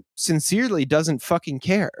government sincerely doesn't fucking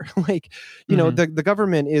care. Like, you know, the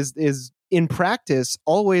government is in practice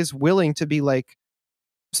always willing to be like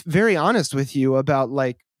very honest with you about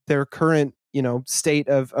like their current, you know, state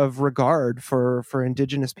of regard for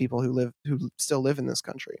indigenous people who still live in this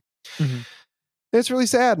country. It's really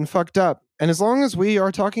sad and fucked up. And as long as we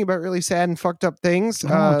are talking about really sad and fucked up things... I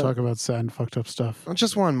want to talk about sad and fucked up stuff.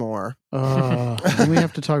 Just one more. We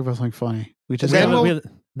have to talk about something funny.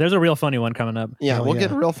 There's a real funny one coming up. Yeah, we'll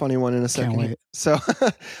get a real funny one in a second. Can't wait. So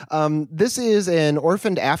this is an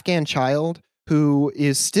orphaned Afghan child who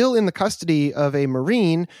is still in the custody of a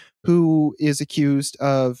Marine who is accused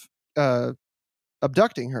of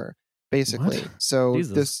abducting her, basically. What? So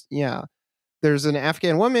Jesus. There's an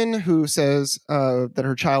Afghan woman who says that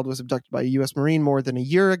her child was abducted by a U.S. Marine more than a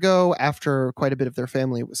year ago after quite a bit of their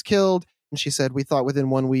family was killed. And she said, we thought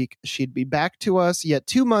within 1 week she'd be back to us. Yet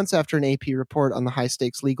 2 months after an AP report on the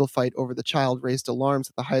high-stakes legal fight over the child raised alarms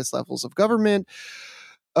at the highest levels of government,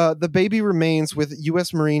 the baby remains with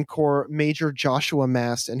U.S. Marine Corps Major Joshua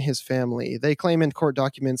Mast and his family. They claim in court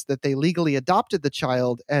documents that they legally adopted the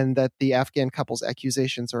child and that the Afghan couple's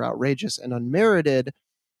accusations are outrageous and unmerited.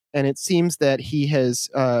 And it seems that he has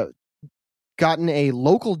gotten a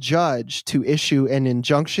local judge to issue an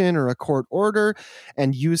injunction or a court order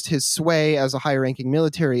and used his sway as a high-ranking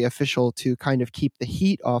military official to kind of keep the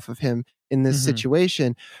heat off of him in this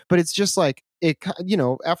situation. But it's just like,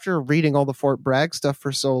 after reading all the Fort Bragg stuff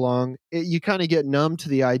for so long, you kind of get numb to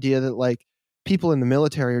the idea that like people in the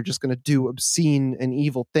military are just going to do obscene and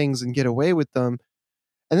evil things and get away with them.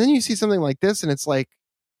 And then you see something like this and it's like...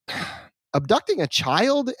 abducting a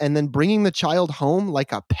child and then bringing the child home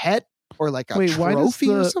like a pet or like a trophy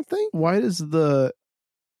or something? Why does the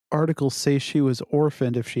article say she was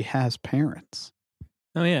orphaned if she has parents?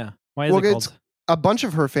 Oh, yeah. Why is it called? A bunch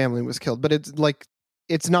of her family was killed, but it's like,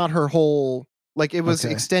 it's not her whole, like it was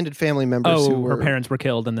extended family members. Oh, her parents were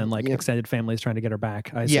killed and then like extended families trying to get her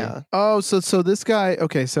back. I see. Yeah. Oh, so this guy,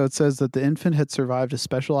 so it says that the infant had survived a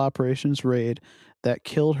special operations raid that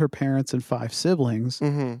killed her parents and 5 siblings.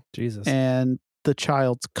 Jesus. And the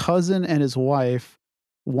child's cousin and his wife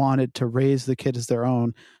wanted to raise the kid as their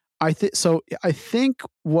own. I think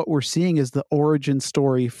what we're seeing is the origin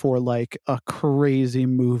story for like a crazy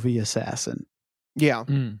movie assassin. Yeah.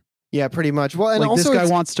 Yeah, pretty much. Well, and like also this guy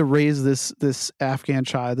wants to raise this Afghan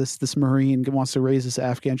child, this Marine wants to raise this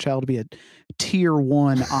Afghan child to be a tier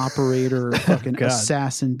 1 operator, fucking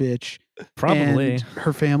assassin bitch. Probably. And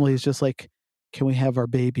her family is just like, can we have our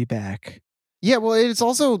baby back? Yeah, well, it's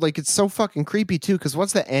also like it's so fucking creepy too, because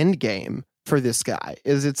what's the end game for this guy?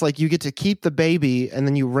 It's like you get to keep the baby and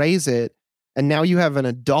then you raise it, and now you have an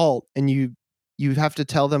adult, and you have to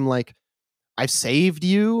tell them like, I saved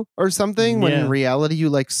you or something, when in reality you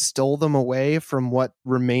like stole them away from what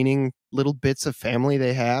remaining little bits of family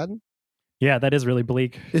they had. Yeah, that is really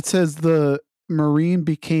bleak. It says the Marine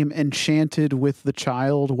became enchanted with the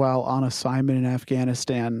child while on assignment in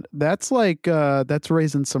Afghanistan. That's like that's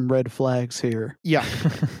raising some red flags here. Yeah.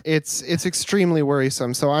 it's extremely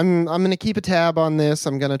worrisome. So I'm going to keep a tab on this.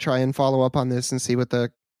 I'm going to try and follow up on this and see what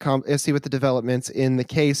the developments in the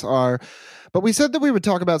case are. But we said that we would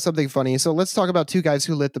talk about something funny. So let's talk about 2 guys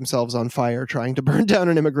who lit themselves on fire trying to burn down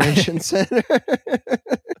an immigration center.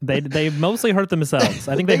 They mostly hurt themselves.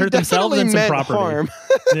 I think they hurt themselves and some property. Harm.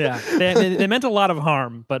 Yeah, they meant a lot of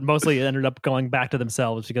harm, but mostly it ended up going back to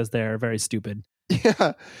themselves because they're very stupid.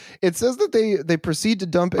 Yeah, it says that they proceed to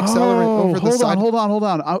dump accelerant over the side. Hold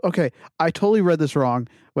on. Okay, I totally read this wrong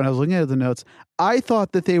when I was looking at the notes. I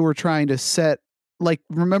thought that they were trying to set. Like,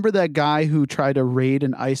 remember that guy who tried to raid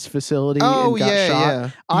an ICE facility and got shot? Yeah.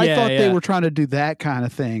 I thought they were trying to do that kind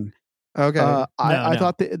of thing. Okay. I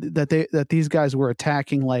thought that these guys were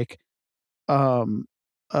attacking like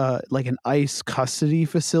like an ICE custody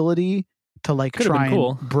facility to like try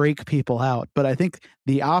and break people out. But I think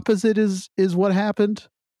the opposite is what happened.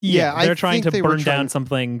 Yeah, they're trying to burn down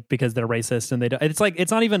something because they're racist, and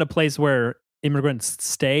it's not even a place where immigrants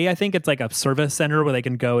stay. I think it's like a service center where they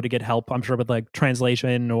can go to get help, I'm sure, with like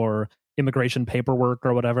translation or immigration paperwork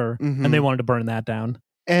or whatever. Mm-hmm. And they wanted to burn that down.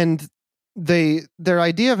 And their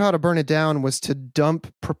idea of how to burn it down was to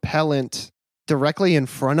dump propellant directly in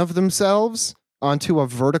front of themselves onto a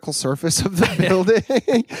vertical surface of the building.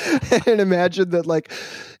 And imagine that, like,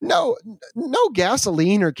 no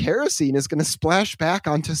gasoline or kerosene is going to splash back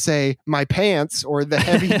onto, say, my pants or the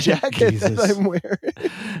heavy jacket that I'm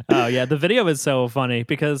wearing. Oh yeah, the video is so funny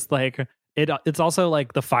because like it's also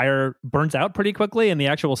like the fire burns out pretty quickly and the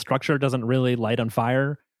actual structure doesn't really light on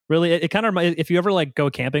fire. Really, it kind of, if you ever like go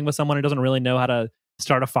camping with someone who doesn't really know how to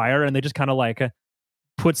start a fire and they just kind of like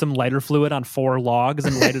put some lighter fluid on 4 logs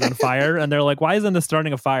and light it on fire, and they're like, why isn't this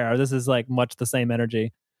starting a fire? This is like much the same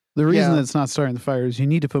energy. The reason that it's not starting the fire is you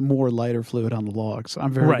need to put more lighter fluid on the logs.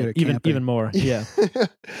 I'm very good at camping. Even more. Yeah.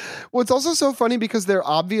 Well, it's also so funny because they're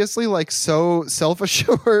obviously like so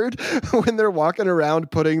self-assured when they're walking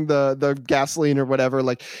around putting the gasoline or whatever.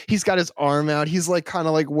 Like he's got his arm out. He's like kind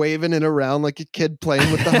of like waving it around like a kid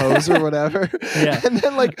playing with the hose or whatever. Yeah. And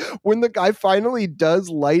then like when the guy finally does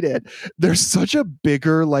light it, there's such a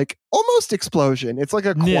bigger like almost explosion. It's like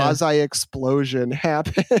a quasi explosion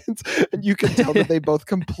happens, and you can tell that they both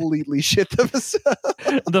completely shit themselves.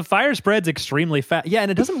 The fire spreads extremely fast. Yeah, and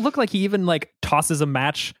it doesn't look like he even like tosses a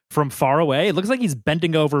match from far away. It looks like he's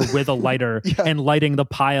bending over with a lighter and lighting the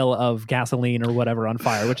pile of gasoline or whatever on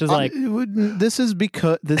fire, which is like this is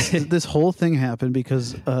because this whole thing happened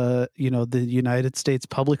because the United States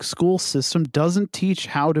public school system doesn't teach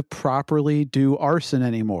how to properly do arson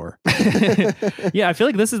anymore. Yeah, I feel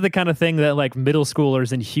like this is the kind of thing that like middle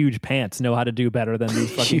schoolers in huge pants know how to do better than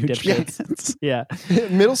these fucking dipshits. Yeah.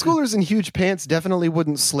 Middle schoolers in huge pants definitely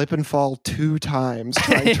wouldn't slip and fall 2 times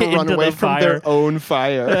trying to run away from their own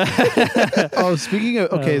fire. Oh, speaking of,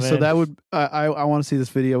 so that would I want to see this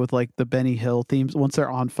video with like the Benny Hill themes once they're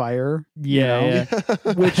on fire. Yeah.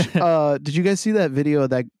 Which did you guys see that video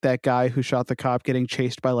of that guy who shot the cop getting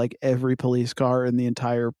chased by like every police car in the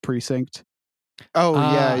entire precinct? Oh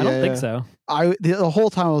yeah, I don't think so. The whole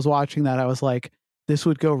time I was watching that, I was like, this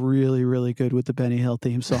would go really, really good with the Benny Hill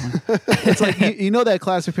theme song. It's like you know that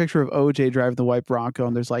classic picture of OJ driving the white Bronco,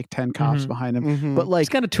 and there's like 10 cops behind him, but like it's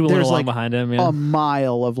kind of tooling along like behind him. A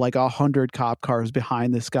mile of like 100 cop cars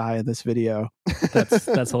behind this guy in this video.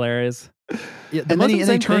 That's hilarious. Yeah, and then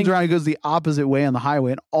he turns around and goes the opposite way on the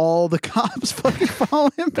highway, and all the cops fucking follow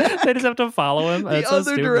him back. They just have to follow him the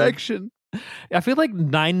other direction. I feel like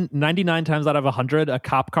 99 times out of 100, a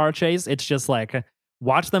cop car chase, it's just like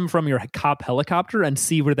watch them from your cop helicopter and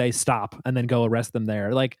see where they stop and then go arrest them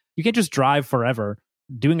there. Like you can't just drive forever.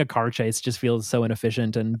 Doing a car chase just feels so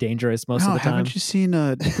inefficient and dangerous most of the time. Haven't you seen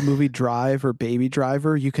the movie Drive or Baby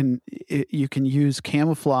Driver? You can use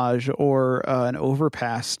camouflage or an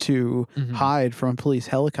overpass to hide from a police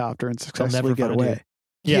helicopter and successfully get away.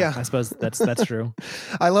 Yeah, I suppose that's true.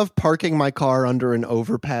 I love parking my car under an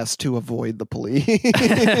overpass to avoid the police.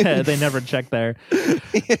 They never check there.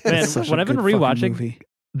 Man, when I've been rewatching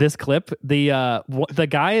this clip, the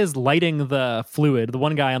guy is lighting the fluid. The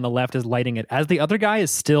one guy on the left is lighting it as the other guy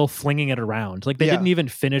is still flinging it around. Like they didn't even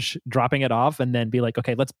finish dropping it off and then be like,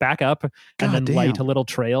 okay, let's back up and then light a little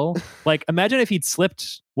trail. Like imagine if he'd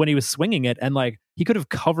slipped when he was swinging it and like he could have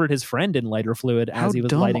covered his friend in lighter fluid as he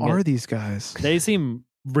was lighting it. How dumb are these guys? They seem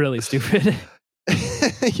really stupid.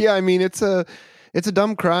 Yeah, I mean it's a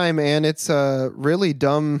dumb crime and it's a really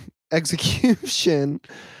dumb execution.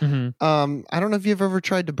 I don't know if you've ever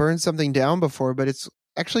tried to burn something down before, but it's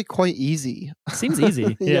actually quite easy. Seems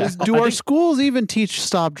easy. Yeah. Do our schools even teach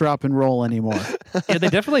stop, drop, and roll anymore? Yeah, they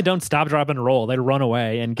definitely don't stop, drop, and roll. They run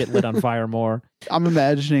away and get lit on fire more. I'm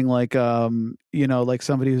imagining like like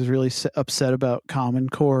somebody who's really upset about Common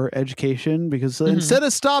Core education because instead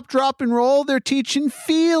of stop, drop, and roll, they're teaching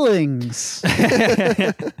feelings.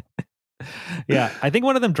 Yeah, I think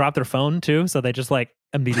one of them dropped their phone too, so they just like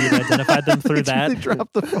immediately identified them through that. They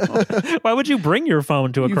dropped the phone. Why would you bring your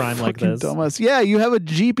phone to a crime like this? Dumbass. Yeah, you have a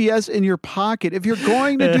GPS in your pocket. If you're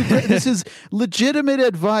going to do this is legitimate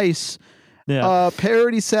advice.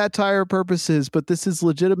 Parody satire purposes, but this is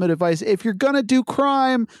legitimate advice. If you're gonna do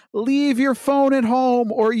crime, leave your phone at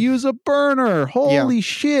home or use a burner. Holy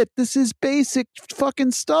shit, this is basic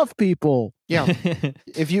fucking stuff, people. Yeah.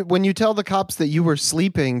 When you tell the cops that you were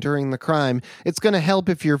sleeping during the crime, it's gonna help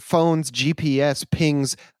if your phone's GPS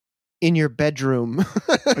pings in your bedroom.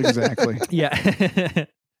 Exactly. Yeah.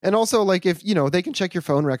 And also, like, if, they can check your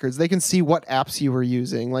phone records, they can see what apps you were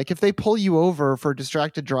using. Like, if they pull you over for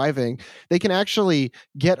distracted driving, they can actually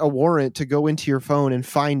get a warrant to go into your phone and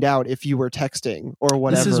find out if you were texting or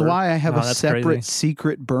whatever. This is why I have a separate crazy.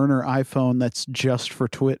 secret burner iPhone that's just for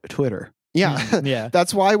Twitter. Yeah. Yeah.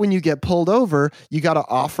 That's why when you get pulled over, you got to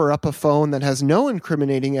offer up a phone that has no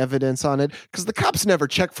incriminating evidence on it, because the cops never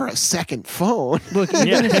check for a second phone. Look,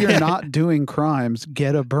 even if you're not doing crimes,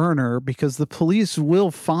 get a burner, because the police will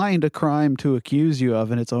find a crime to accuse you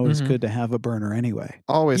of, and it's always good to have a burner anyway.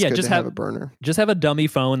 Always good to have a burner. Just have a dummy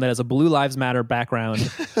phone that has a Blue Lives Matter background,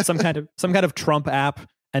 some kind of Trump app,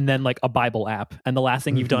 and then like a Bible app. And the last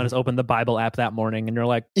thing you've done is open the Bible app that morning, and you're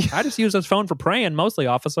like, I just use this phone for praying mostly,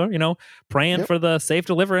 officer. Praying for the safe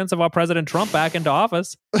deliverance of our President Trump back into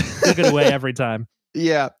office. Took it away every time.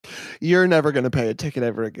 Yeah. You're never going to pay a ticket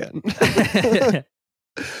ever again.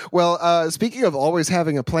 Well, speaking of always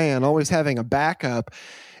having a plan, always having a backup,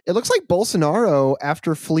 it looks like Bolsonaro,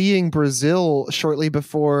 after fleeing Brazil shortly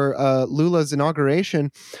before Lula's inauguration,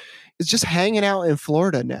 is just hanging out in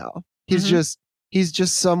Florida now. He's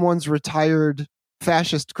just someone's retired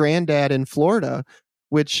fascist granddad in Florida,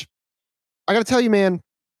 which I got to tell you, man,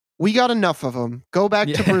 we got enough of them. Go back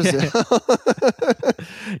to Brazil.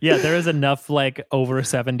 Yeah, there is enough like over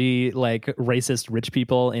 70 like racist rich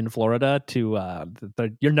people in Florida to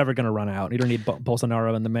you're never going to run out. You don't need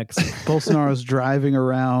Bolsonaro in the mix. Bolsonaro's driving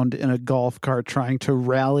around in a golf cart trying to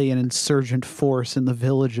rally an insurgent force in the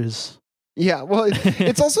villages. Yeah, well,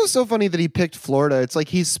 it's also so funny that he picked Florida. It's like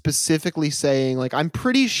he's specifically saying, like, I'm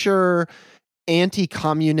pretty sure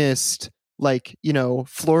anti-communist, like,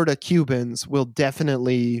 Florida Cubans will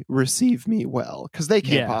definitely receive me well, because they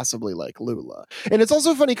can't possibly like Lula. And it's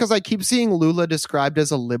also funny because I keep seeing Lula described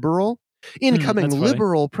as a liberal, incoming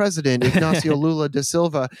liberal president Ignacio Lula da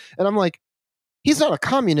Silva. And I'm like, he's not a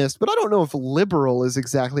communist, but I don't know if liberal is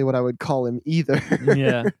exactly what I would call him either.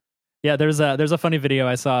 Yeah. Yeah, there's a funny video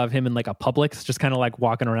I saw of him in like a Publix, just kind of like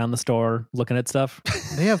walking around the store looking at stuff.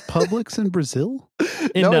 They have Publix in Brazil?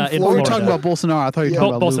 In Florida. We're talking about Bolsonaro. I thought you were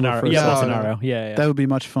talking about Bolsonaro. Lula. Bolsonaro. Yeah. That would be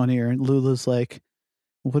much funnier. And Lula's like,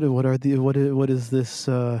 what is this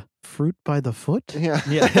fruit by the foot? Yeah.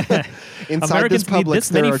 Inside Americans this Publix,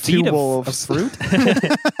 there are two wolves. Of fruit.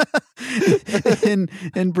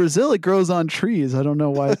 In Brazil, it grows on trees. I don't know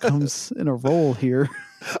why it comes in a roll here.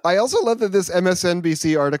 I also love that this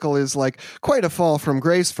MSNBC article is like quite a fall from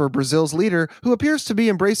grace for Brazil's leader, who appears to be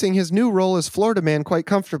embracing his new role as Florida man quite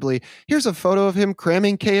comfortably. Here's a photo of him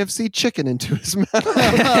cramming KFC chicken into his mouth.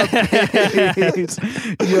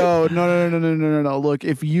 Yo, no. Look,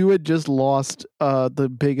 if you had just lost the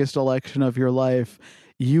biggest election of your life,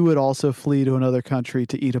 you would also flee to another country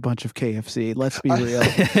to eat a bunch of KFC. Let's be real.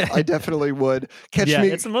 I definitely would.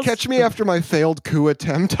 Catch me after my failed coup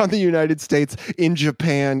attempt on the United States in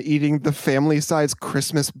Japan, eating the family-sized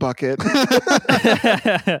Christmas bucket.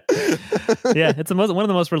 Yeah, it's one of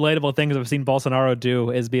the most relatable things I've seen Bolsonaro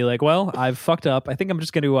do is be like, well, I've fucked up. I think I'm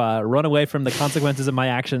just going to run away from the consequences of my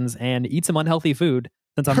actions and eat some unhealthy food,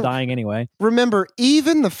 since I'm dying anyway. Remember,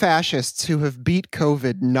 even the fascists who have beat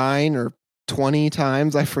COVID 9 or 20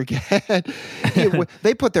 times, I forget,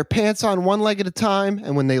 they put their pants on one leg at a time,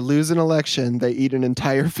 and when they lose an election, they eat an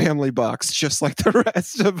entire family box, just like the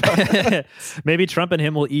rest of us. Maybe Trump and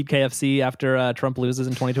him will eat KFC after Trump loses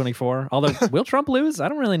in 2024. Although, will Trump lose? I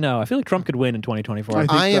don't really know. I feel like Trump could win in 2024.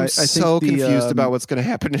 I am so confused about what's going to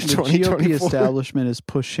happen in 2024. The GOP establishment is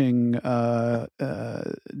pushing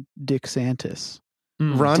Dick Santis.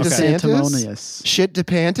 Ron DeSantis? Shit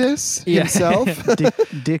DePantis himself?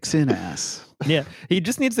 Dick's in ass. Yeah, he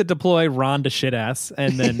just needs to deploy Ron to shit ass,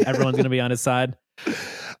 and then everyone's going to be on his side.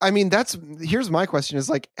 I mean, here's my question is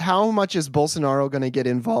like, how much is Bolsonaro going to get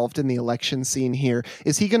involved in the election scene here?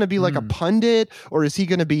 Is he going to be like a pundit, or is he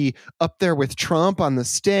going to be up there with Trump on the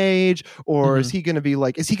stage? Or is he going to be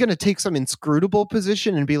like, is he going to take some inscrutable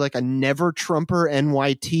position and be like a never Trumper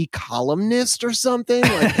NYT columnist or something?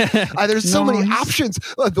 Like, there's so many options.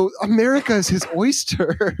 America is his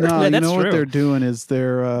oyster. No, you know what they're doing is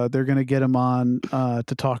they're going to get him on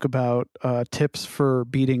to talk about tips for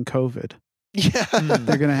beating COVID. Yeah,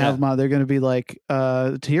 they're gonna have him on. They're gonna be like,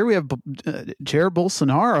 here we have Jair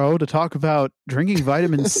Bolsonaro to talk about drinking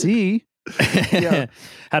vitamin C.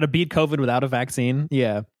 How to beat COVID without a vaccine.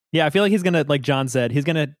 Yeah, I feel like he's gonna, like John said, he's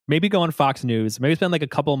gonna maybe go on Fox News, maybe spend like a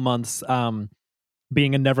couple months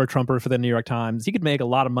being a never Trumper for the New York Times. He could make a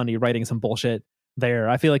lot of money writing some bullshit there.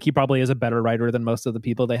 I feel like he probably is a better writer than most of the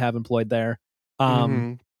people they have employed there.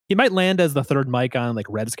 He might land as the third mic on like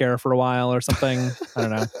Red Scare for a while or something. I don't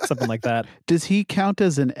know, something like that. Does he count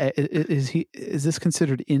as is this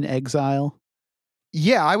considered in exile?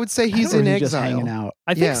 Yeah, I would say he's in exile. Just hanging out.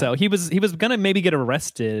 I think so. He was gonna maybe get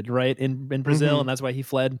arrested, right, in Brazil, and that's why he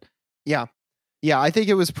fled. Yeah, I think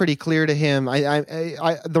it was pretty clear to him.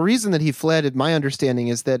 The reason that he fled, my understanding,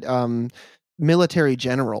 is that military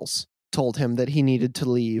generals told him that he needed to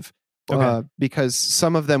leave because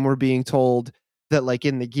some of them were being told that, like,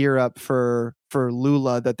 in the gear up for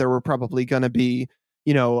Lula, that there were probably going to be,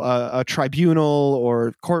 a tribunal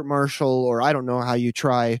or court martial, or I don't know how you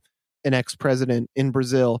try an ex-president in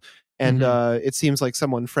Brazil. And it seems like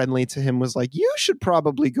someone friendly to him was like, you should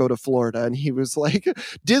probably go to Florida. And he was like,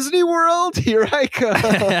 Disney World, here I come.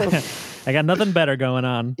 I got nothing better going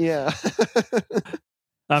on. Yeah.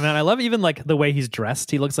 Man, I love even like the way he's dressed.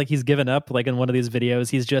 He looks like he's given up. Like in one of these videos,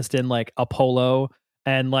 he's just in like a polo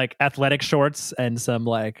and like athletic shorts and some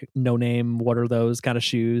like no name, what are those kind of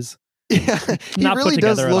shoes. Yeah, he really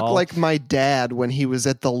does look like my dad when he was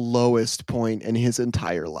at the lowest point in his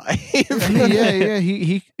entire life. yeah.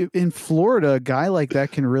 He in Florida, a guy like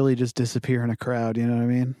that can really just disappear in a crowd. You know what I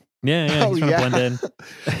mean? Yeah. He's trying to blend in.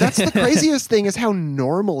 That's the craziest thing, is how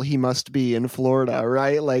normal he must be in Florida,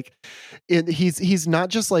 right? Like, he's not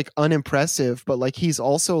just like unimpressive, but like he's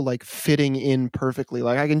also like fitting in perfectly.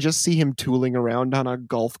 Like I can just see him tooling around on a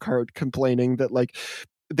golf cart, complaining that like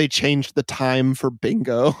they changed the time for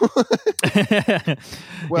bingo.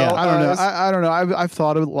 Well, I don't know. I don't know. I've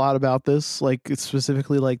thought a lot about this, like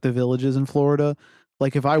specifically like the villages in Florida.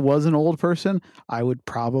 Like if I was an old person, I would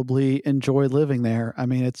probably enjoy living there. I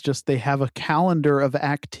mean, it's just they have a calendar of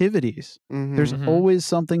activities. There's always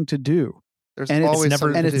something to do. It's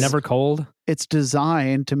never cold. It's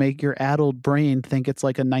designed to make your addled brain think it's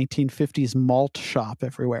like a 1950s malt shop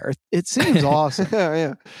everywhere. It seems awesome.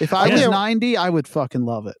 Yeah. If I was 90, I would fucking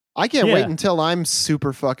love it. I can't wait until I'm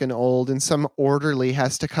super fucking old and some orderly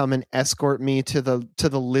has to come and escort me to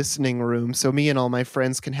the listening room so me and all my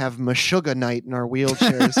friends can have Meshuggah night in our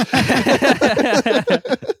wheelchairs.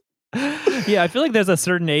 Yeah, I feel like there's a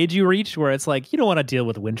certain age you reach where it's like you don't want to deal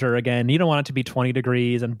with winter again. You don't want it to be 20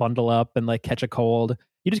 degrees and bundle up and like catch a cold.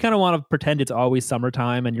 You just kind of want to pretend it's always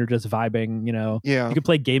summertime and you're just vibing, Yeah. You can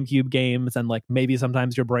play GameCube games and like maybe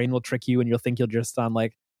sometimes your brain will trick you and you'll think you're just on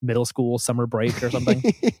like middle school summer break or something.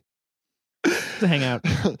 To hang out.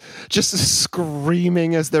 Just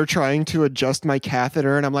screaming as they're trying to adjust my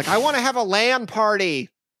catheter, and I'm like, I want to have a LAN party.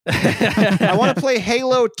 I want to play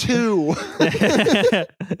Halo 2.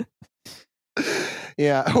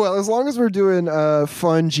 Yeah, well, as long as we're doing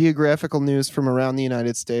fun geographical news from around the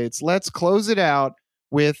United States, let's close it out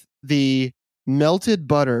with the melted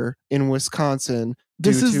butter in Wisconsin.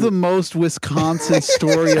 This is the most Wisconsin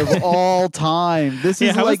story of all time. This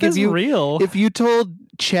is like if you told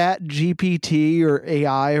Chat GPT or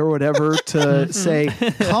AI or whatever to say,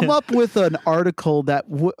 come up with an article that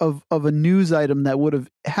of a news item that would have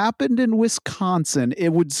happened in Wisconsin, it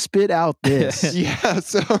would spit out this. Yeah,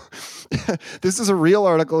 so this is a real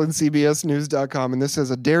article in CBSNews.com, and this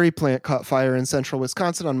says a dairy plant caught fire in central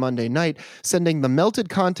Wisconsin on Monday night, sending the melted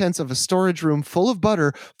contents of a storage room full of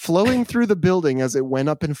butter flowing through the building as it went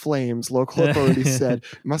up in flames. Local authorities said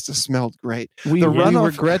it must have smelled great. We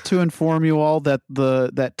regret to inform you all that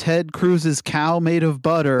that Ted Cruz's cow made of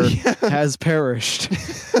butter has perished.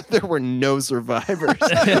 There were no survivors.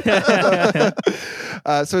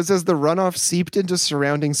 So it says the runoff seeped into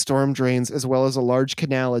surrounding storm drains as well as a large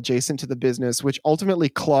canal adjacent to the business, which ultimately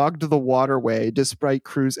clogged the waterway despite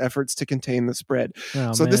crews' efforts to contain the spread.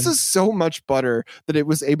 This is so much butter that it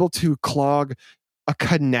was able to clog a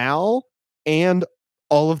canal and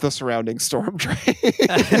all of the surrounding storm drains.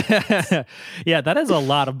 Yeah, that is a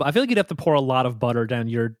lot of. I feel like you'd have to pour a lot of butter down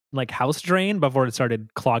your like house drain before it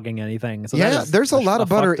started clogging anything. So there's a lot of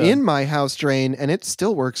butter in my house drain, and it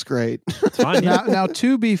still works great. It's fine. Yeah. Now,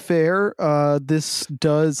 to be fair, this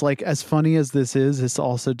does, like, as funny as this is, this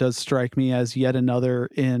also does strike me as yet another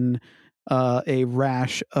in a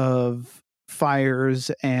rash of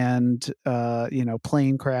fires and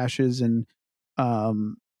plane crashes and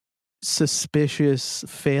suspicious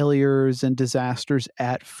failures and disasters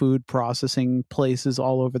at food processing places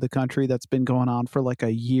all over the country that's been going on for like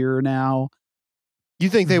a year now. You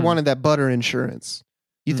think they wanted that butter insurance?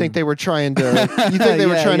 You think they were trying to? You think they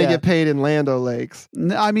were trying to get paid in Land O'Lakes?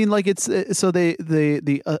 I mean, like it's so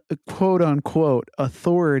the quote unquote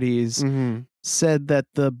authorities said that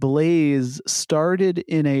the blaze started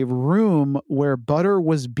in a room where butter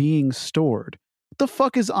was being stored. The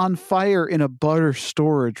fuck is on fire in a butter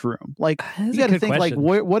storage room? Like, you got to think, like,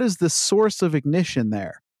 what is the source of ignition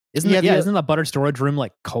there? Isn't the butter storage room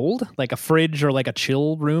like cold, like a fridge or like a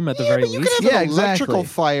chill room at the very least? You could have an electrical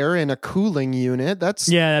fire in a cooling unit. That's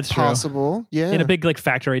possible. True. Yeah, in a big like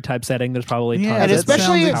factory type setting, there's probably tons and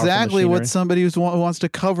especially exactly what somebody who wants to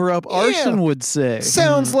cover up arson would say.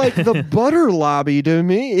 Sounds like the butter lobby to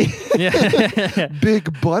me. Yeah,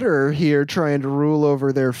 big butter here trying to rule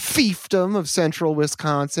over their fiefdom of central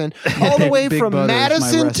Wisconsin, all the way from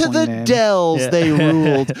Madison to the Dells. Yeah. They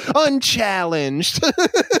ruled unchallenged.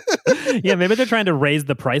 Yeah, maybe they're trying to raise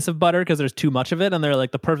the price of butter because there's too much of it, and they're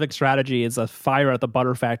like, the perfect strategy is a fire at the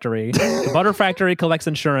butter factory. The butter factory collects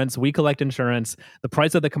insurance, we collect insurance, the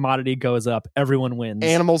price of the commodity goes up, everyone wins.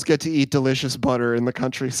 Animals get to eat delicious butter in the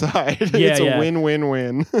countryside. It's a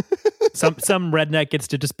win-win-win. Some redneck gets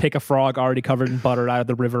to just pick a frog already covered in butter out of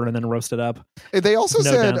the river and then roast it up. They also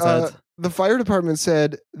said the fire department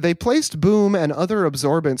said they placed boom and other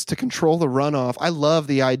absorbents to control the runoff. I love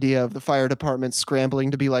the idea of the fire department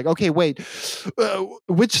scrambling to be like, okay, wait,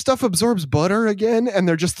 which stuff absorbs butter again? And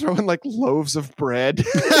they're just throwing like loaves of bread.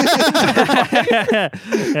 Yeah.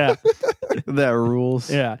 That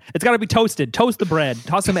rules. Yeah. It's got to be toasted. Toast the bread.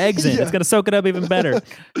 Toss some eggs in. It's going to soak it up even better.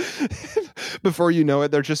 Before you know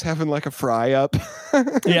it, they're just having like a fry up.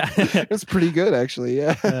 Yeah. It's pretty good, actually.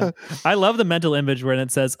 Yeah. I love the mental image where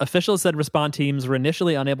it says, officials said response teams were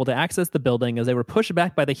initially unable to access the building as they were pushed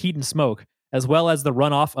back by the heat and smoke, as well as the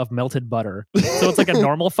runoff of melted butter. So it's like a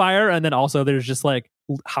normal fire, and then also there's just like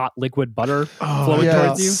hot liquid butter flowing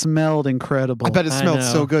towards you. It smelled incredible. I bet it smelled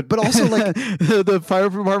so good. But also like the fire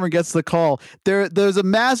department gets the call. There's a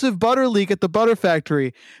massive butter leak at the butter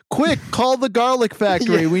factory. Quick, call the garlic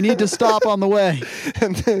factory. We need to stop on the way.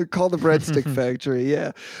 And then call the breadstick factory.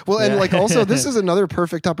 Yeah. Well, and like also this is another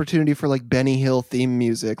perfect opportunity for like Benny Hill theme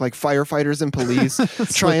music, like firefighters and police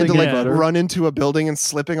trying to like run into a building and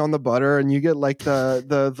slipping on the butter, and you get like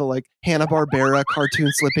the like Hanna-Barbera cartoon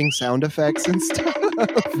slipping sound effects and stuff.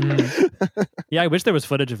 Yeah, I wish there was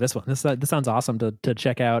footage of this one. This sounds awesome to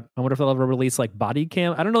check out. I wonder if they'll ever release like body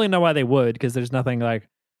cam. I don't really know why they would, because there's nothing like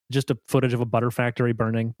just a footage of a butter factory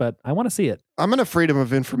burning, but I want to see it. I'm going to Freedom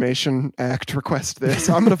of Information Act request this.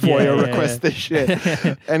 I'm going to FOIA request this shit.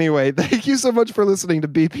 Anyway, thank you so much for listening to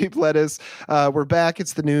Beep Beep Lettuce. We're back.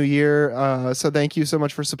 It's the new year. So thank you so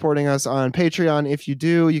much for supporting us on Patreon. If you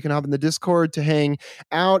do, you can hop in the Discord to hang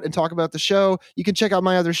out and talk about the show. You can check out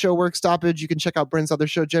my other show, Work Stoppage. You can check out Brent's other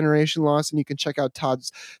show, Generation Loss. And you can check out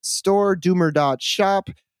Todd's store, Doomer.shop.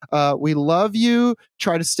 We love you.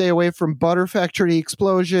 Try to stay away from butter factory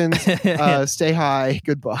explosions. Stay high.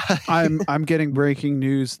 Goodbye. I'm getting breaking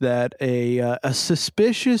news that a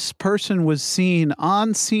suspicious person was seen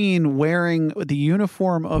on scene wearing the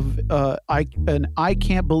uniform of an I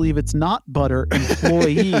can't believe it's not butter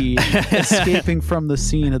employee escaping from the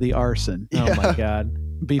scene of the arson. Oh my God.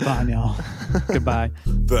 Beep on, y'all. Goodbye.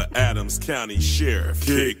 The Adams County Sheriff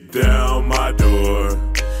kicked down my door.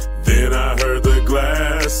 Then I heard the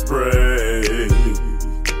glass break.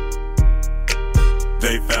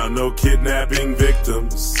 They found no kidnapping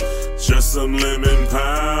victims, just some lemon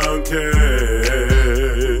pound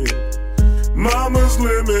cake. Mama's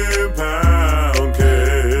lemon pound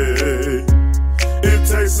cake. It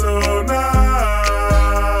tastes so nice.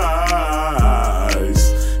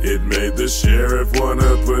 It made the sheriff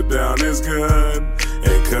wanna put down his gun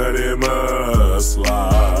and cut him a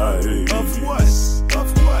slice. Of what?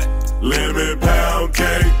 Lemon pound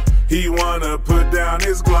cake, he wanna put down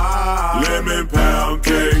his Glock. Lemon pound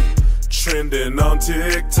cake, trending on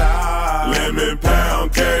TikTok. Lemon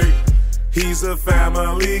pound cake, he's a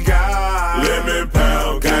family guy. Lemon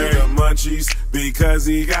pound cake, the munchies because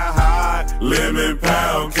he got hot. Lemon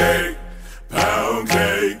pound cake, pound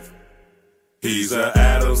cake. He's a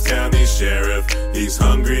Adams County Sheriff, he's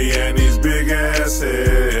hungry and he's big as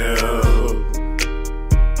hell.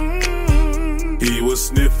 He was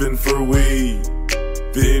sniffing for weed,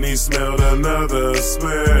 then he smelled another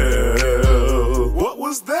smell. What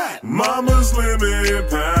was that? Mama's lemon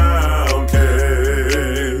pound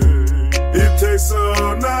cake. It tastes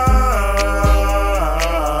so nice.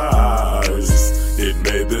 It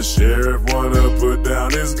made the sheriff wanna put down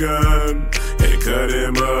his gun and cut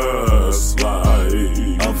him a slice.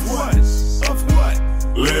 Of what? Of what?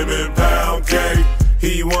 Lemon pound cake.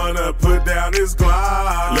 He wanna put down his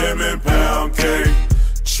Glock. Lemon pound cake,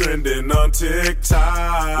 trending on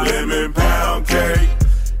TikTok. Lemon pound cake,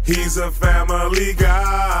 he's a family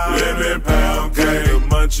guy. Lemon pound cake, the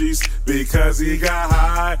munchies because he got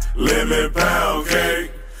high. Lemon pound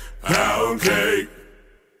cake, pound cake.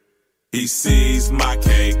 He sees my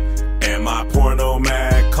cake and my porno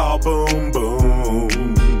mag called Boom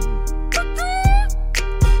Boom.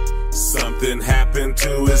 Something happened snapping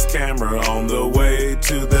to his camera on the way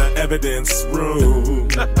to the evidence room.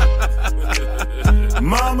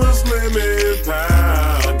 Mama's lemon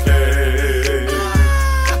pound cake,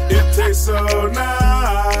 it tastes so nice.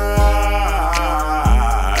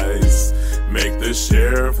 Make the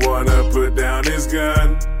sheriff wanna put down his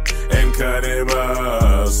gun and cut him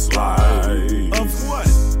a slice. Of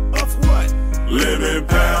what? Lemon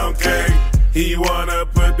pound cake. He wanna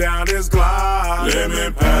put down his Glock.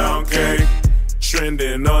 Lemon pound cake.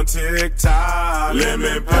 Trending on TikTok.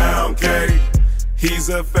 Lemon pound cake. He's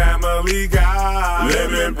a family guy.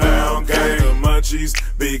 Lemon pound cake. The munchies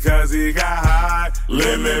because he got high.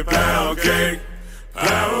 Lemon pound cake.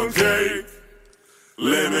 Pound cake.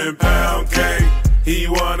 Lemon pound cake. He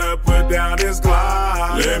wanna put down his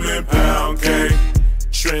Glock. Lemon pound cake.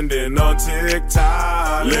 Trending on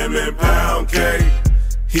TikTok. Lemon pound cake.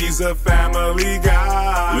 He's a family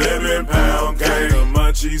guy. Lemon pound cake. The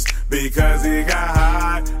munchies because he got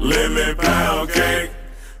high. Lemon pound cake.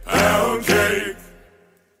 Pound cake.